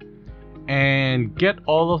and get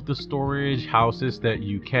all of the storage houses that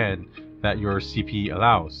you can, that your CP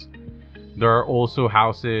allows. There are also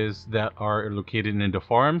houses that are located in the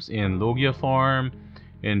farms, in Logia Farm,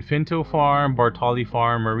 in Finto Farm, Bartali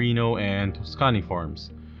Farm, Marino, and Toscani Farms.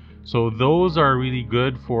 So those are really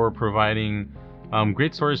good for providing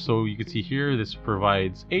great storage. So you can see here, this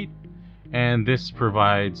provides 8 and this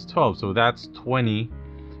provides 12, so that's 20,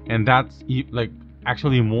 and that's like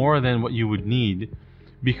actually more than what you would need,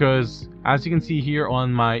 because as you can see here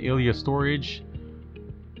on my Ilya storage,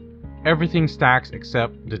 everything stacks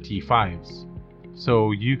except the T5s.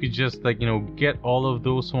 So you could just, like, you know, get all of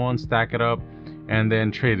those ones, stack it up, and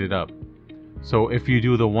then trade it up. So if you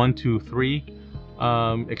do the 1, 2, 3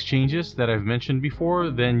 exchanges that I've mentioned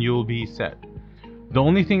before, then you'll be set. The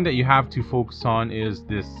only thing that you have to focus on is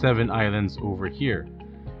this 7 islands over here.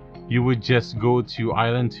 You would just go to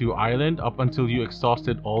island up until you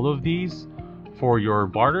exhausted all of these for your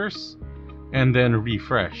barters, and then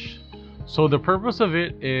refresh. So the purpose of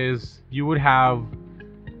it is you would have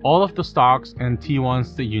all of the stocks and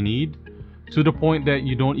T1s that you need, to the point that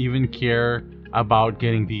you don't even care about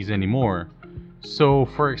getting these anymore. So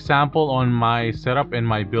for example, on my setup and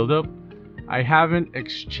my buildup, I haven't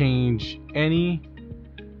exchanged any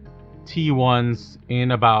T1s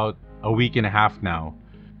in about a week and a half now.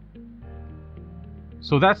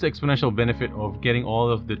 So that's the exponential benefit of getting all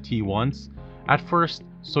of the T1s at first,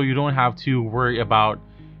 so you don't have to worry about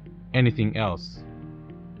anything else.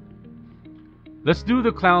 Let's do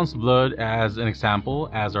the Clown's Blood as an example,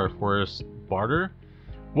 as our first barter.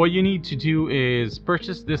 What you need to do is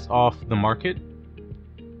purchase this off the market.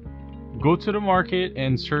 Go to the market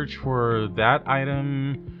and search for that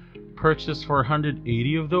item. Purchase for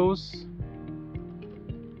 180 of those,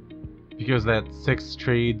 because that's 6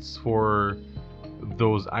 trades for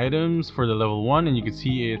those items for the level 1, and you can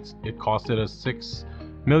see it costed us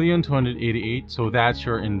 6,288,000. so that's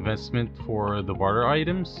your investment for the barter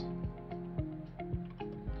items.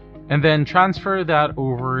 And then transfer that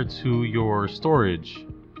over to your storage.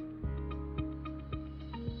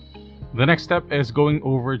 The next step is going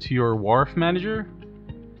over to your wharf manager,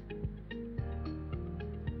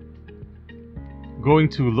 going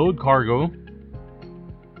to load cargo,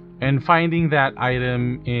 and finding that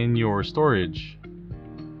item in your storage.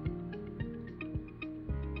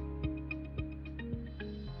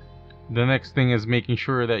 The next thing is making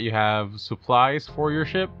sure that you have supplies for your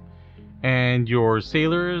ship and your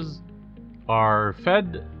sailors are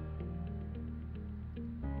fed.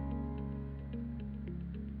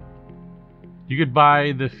 You could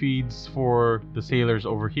buy the feeds for the sailors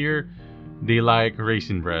over here. They like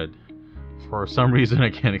raisin bread for some reason I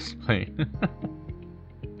can't explain.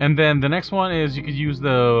 And then the next one is you could use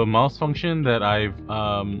the mouse function that I've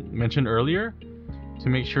mentioned earlier to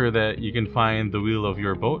make sure that you can find the wheel of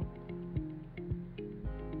your boat.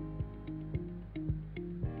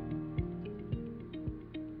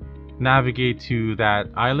 Navigate to that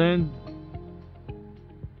island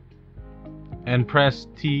and press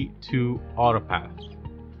T to autopath.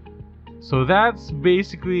 So that's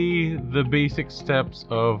basically the basic steps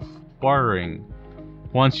of bartering.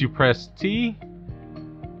 Once you press T,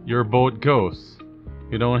 your boat goes.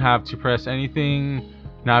 You don't have to press anything,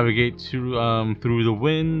 navigate through the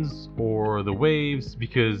winds or the waves,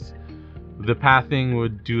 because the pathing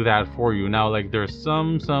would do that for you. Now, like, there's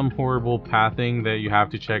some horrible pathing that you have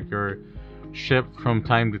to check your ship from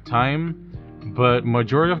time to time, but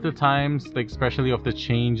majority of the times, like especially of the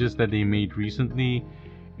changes that they made recently,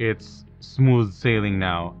 it's smooth sailing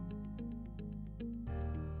now.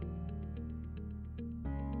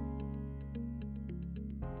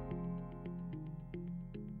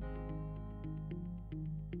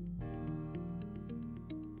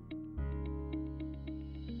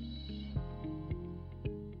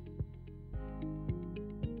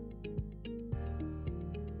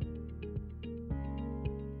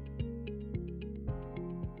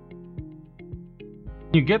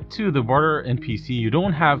 When you get to the barter NPC, you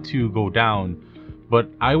don't have to go down, but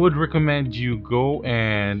I would recommend you go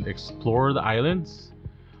and explore the islands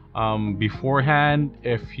beforehand.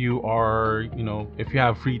 If you are, if you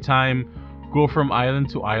have free time, go from island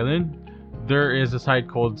to island. There is a site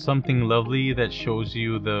called Something Lovely that shows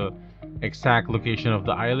you the exact location of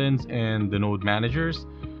the islands and the node managers.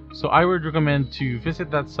 So I would recommend to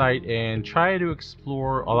visit that site and try to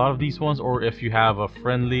explore a lot of these ones, or if you have a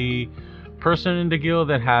friendly person in the guild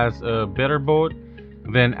that has a better boat,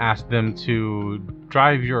 then ask them to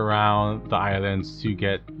drive you around the islands to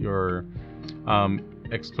get your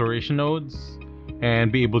exploration nodes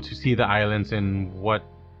and be able to see the islands and what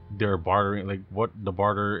they're bartering, like what the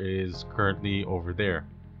barter is currently over there.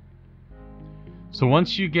 So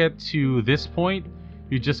once you get to this point,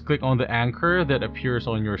 you just click on the anchor that appears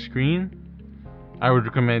on your screen. I would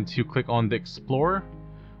recommend to click on the explore.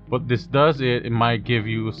 What this does, it might give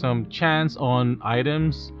you some chance on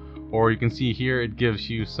items, or you can see here it gives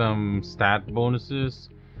you some stat bonuses.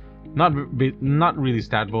 Not really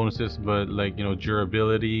stat bonuses, but like, you know,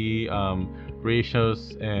 durability,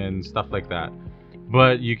 ratios and stuff like that.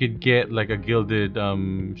 But you could get like a gilded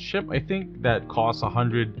ship, I think, that costs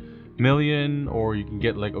 100 million, or you can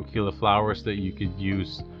get like Aquila flowers that you could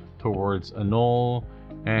use towards a null.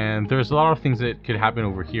 And there's a lot of things that could happen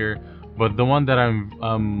over here, but the one that I'm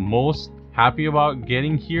most happy about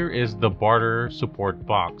getting here is the barter support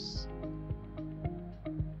box.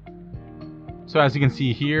 So as you can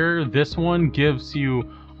see here, this one gives you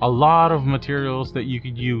a lot of materials that you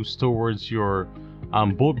could use towards your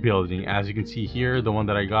boat building. As you can see here, the one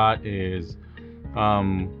that I got is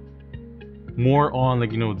more on,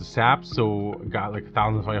 like, you know, the saps. So got like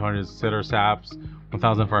 1,500 cedar saps,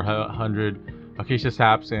 1,500 acacia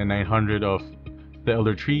saps, and 900 of the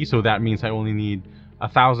elder tree. So that means I only need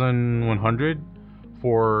 1,100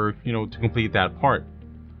 for, you know, to complete that part.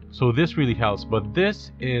 So this really helps, but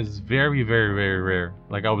this is very rare.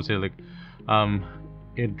 Like I would say, like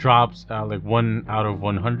it drops like 1 out of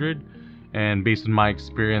 100, and based on my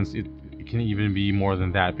experience, it can even be more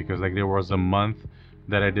than that, because like there was a month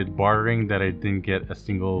that I did bartering that I didn't get a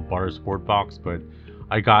single barter support box, but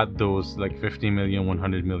I got those like 50 million,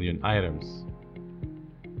 100 million items.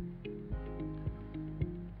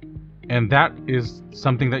 And that is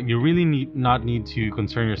something that you really not need to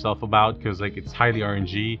concern yourself about, because like it's highly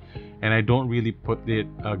RNG, and I don't really put it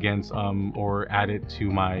against or add it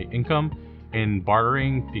to my income in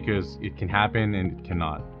bartering, because it can happen and it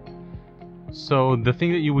cannot. So the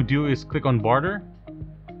thing that you would do is click on barter.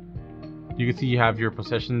 You can see you have your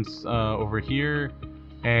possessions over here,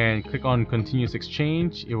 and click on continuous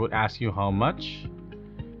exchange. It would ask you how much.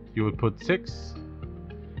 You would put 6.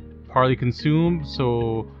 Parley consumed,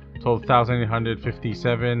 so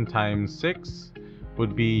 12,857 times 6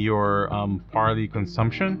 would be your Parley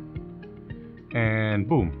consumption, and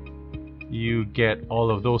boom, you get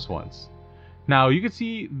all of those ones. Now you can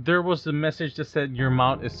see there was a message that said your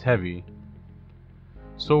mount is heavy,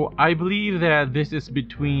 so I believe that this is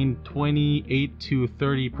between 28 to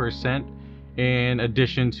 30% in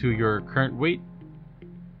addition to your current weight,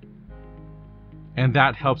 and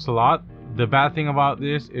that helps a lot. The bad thing about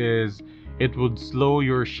this is it would slow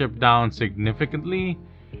your ship down significantly,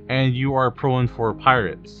 and you are prone for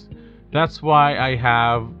pirates. That's why I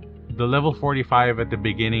have the level 45 at the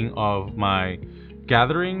beginning of my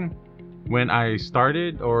gathering when I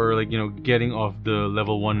started, or like, you know, getting off the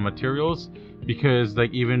level 1 materials, because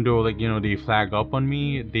like even though, like, you know, they flag up on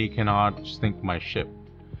me, they cannot sink my ship.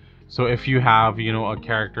 So if you have, you know, a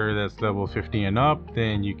character that's level 50 and up,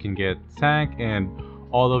 then you can get sank and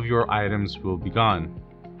all of your items will be gone.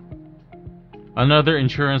 Another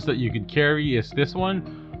insurance that you could carry is this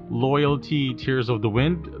one, Loyalty Tears of the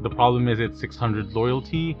Wind. The problem is it's 600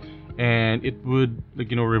 loyalty, and it would, like,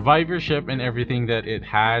 you know, revive your ship and everything that it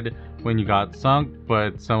had when you got sunk,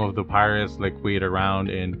 but some of the pirates like wait around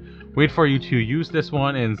and wait for you to use this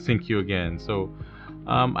one and sink you again. So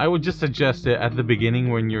I would just suggest that at the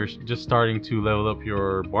beginning, when you're just starting to level up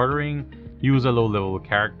your bartering, use a low level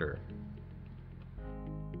character.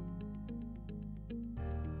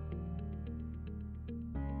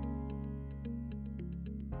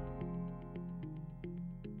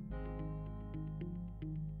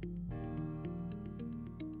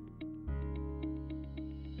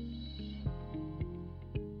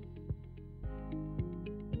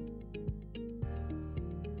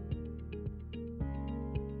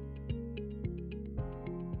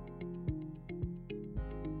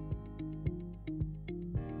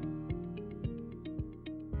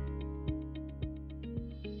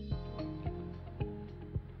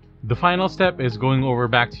 The final step is going over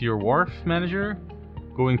back to your wharf manager,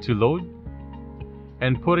 going to load,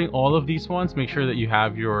 and putting all of these ones. Make sure that you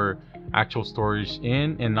have your actual storage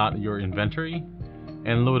in and not your inventory,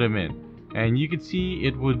 and load them in. And you could see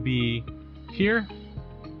it would be here,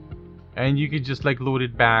 and you could just like load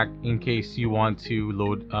it back in case you want to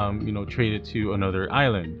load, you know, trade it to another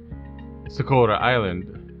island, Sakura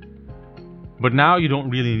Island. But now you don't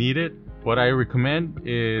really need it. What I recommend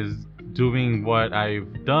is doing what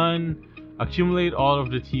I've done: accumulate all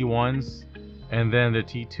of the T1s and then the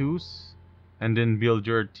T2s, and then build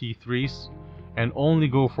your T3s, and only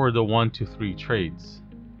go for the 1 to 3 trades.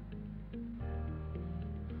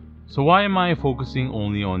 So why am I focusing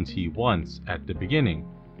only on T1s at the beginning?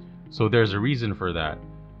 So there's a reason for that.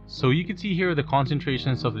 So you can see here the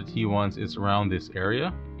concentrations of the T1s is around this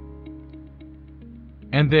area.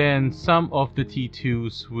 And then some of the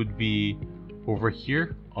T2s would be over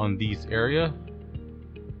here on these area.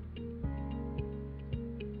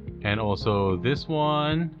 And also this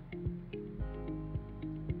one.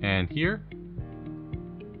 And here.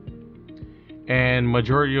 And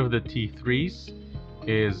majority of the T3s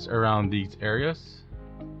is around these areas.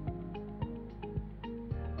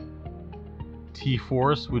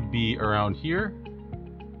 T4s would be around here.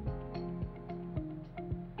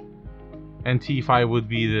 And T5 would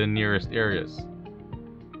be the nearest areas.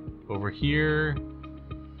 Over here,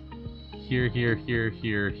 here, here, here,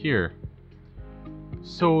 here, here.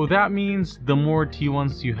 So that means the more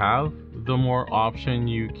T1s you have, the more option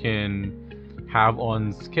you can have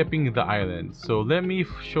on skipping the island. So let me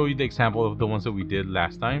show you the example of the ones that we did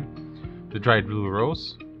last time. The dried blue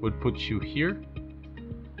rose would put you here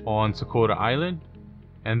on Sakota Island,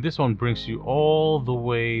 and this one brings you all the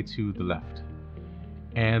way to the left.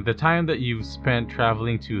 And the time that you've spent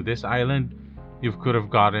traveling to this island, you could have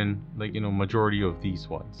gotten, like, majority of these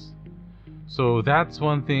ones. So that's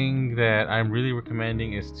one thing that I'm really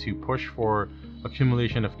recommending, is to push for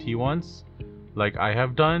accumulation of T1s like I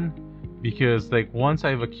have done, because like once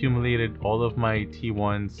I've accumulated all of my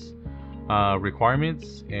T1s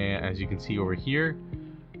requirements, and as you can see over here,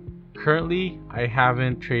 currently I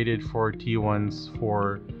haven't traded for T1s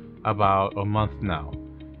for about a month now.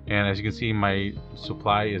 And as you can see, my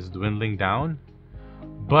supply is dwindling down,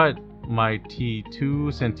 but my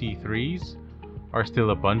T2s and T3s are still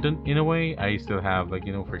abundant in a way. I still have, like,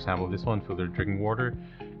 for example, this one, filtered drinking water,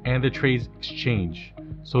 and the trades exchange.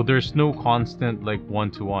 So there's no constant like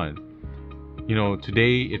one-to-one.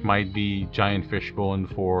 Today it might be giant fishbone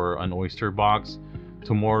for an oyster box.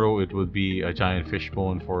 Tomorrow it would be a giant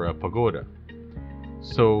fishbone for a pagoda.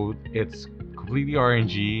 So it's completely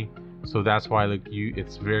RNG. So that's why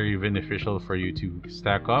it's very beneficial for you to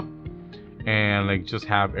stack up and just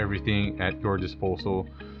have everything at your disposal.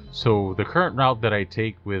 So the current route that I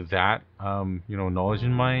take with that knowledge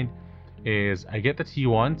in mind is I get the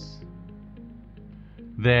T1s,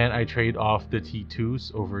 then I trade off the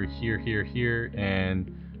T2s over here, here, here,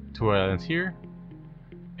 and 2 islands here,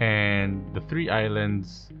 and the 3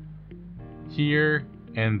 islands here,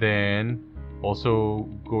 and then also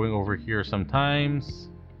going over here sometimes,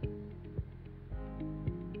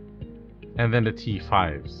 and then the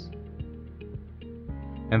T5s.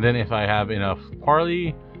 And then if I have enough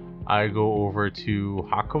Parley, I go over to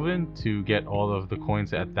Hakoven to get all of the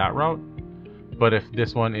coins at that route. But if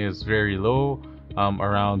this one is very low,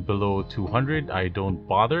 around below 200, I don't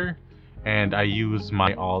bother, and I use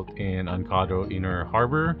my alt in Ancado Inner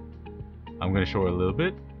Harbor. I'm going to show a little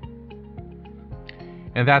bit,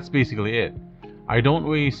 and that's basically it. I don't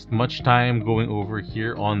waste much time going over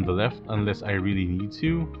here on the left unless I really need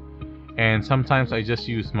to, and sometimes I just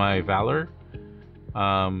use my Valor,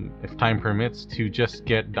 if time permits, to just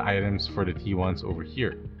get the items for the T1s over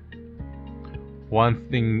here.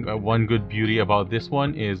 One good beauty about this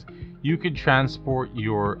one is you could transport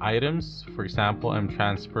your items. For example, I'm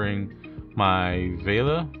transferring my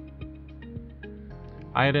Vela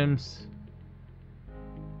items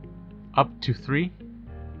up to 3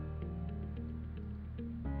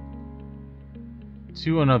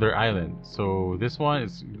 to another island. So this one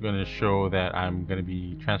is going to show that I'm going to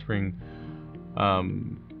be transferring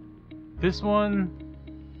this one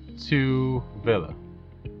to Vela,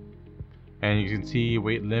 and you can see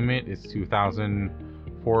weight limit is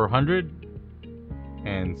 2,400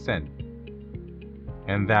 and cent,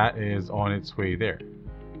 and that is on its way there.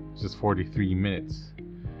 It's just 43 minutes.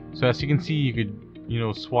 So as you can see, you could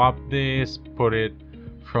swap this, put it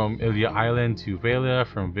from Ilya Island to Vela,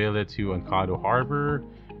 from Vela to Ancado Harbor,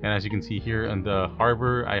 and as you can see here in the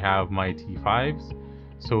harbor, I have my T5s,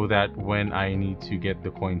 so that when I need to get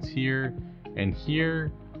the coins here and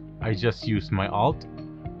here, I just use my alt.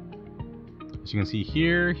 As you can see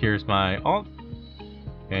here, here's my alt,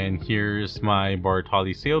 and here's my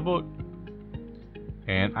Bartali sailboat,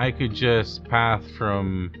 and I could just path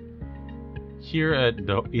from here at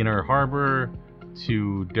the inner harbor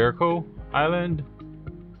to Derko Island,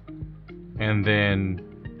 and then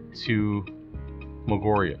to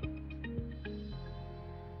Mogoria.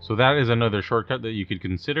 So that is another shortcut that you could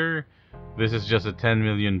consider. This is just a 10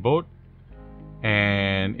 million boat,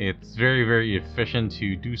 and it's very, very efficient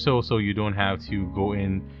to do so, so you don't have to go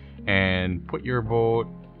in and put your boat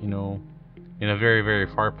in a very, very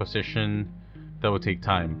far position. That would take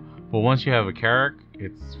time. But once you have a Carrack,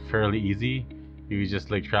 it's fairly easy. You just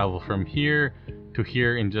travel from here to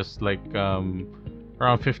here in just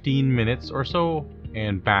around 15 minutes or so,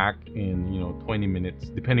 and back in 20 minutes,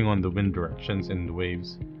 depending on the wind directions and the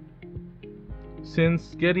waves.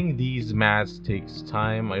 Since getting these mats takes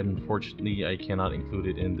time, unfortunately I cannot include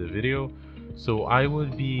it in the video, so I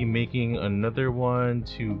would be making another one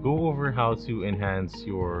to go over how to enhance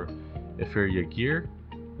your Etheria gear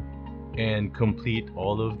and complete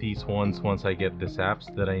all of these ones once I get the saps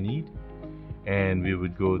that I need. And we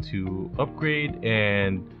would go to upgrade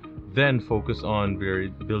and then focus on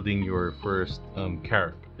building your first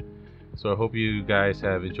Carrack. So I hope you guys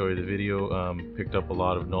have enjoyed the video, picked up a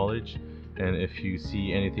lot of knowledge, and if you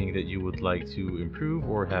see anything that you would like to improve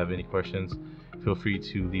or have any questions, feel free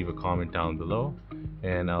to leave a comment down below,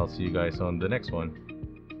 and I'll see you guys on the next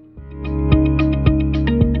one.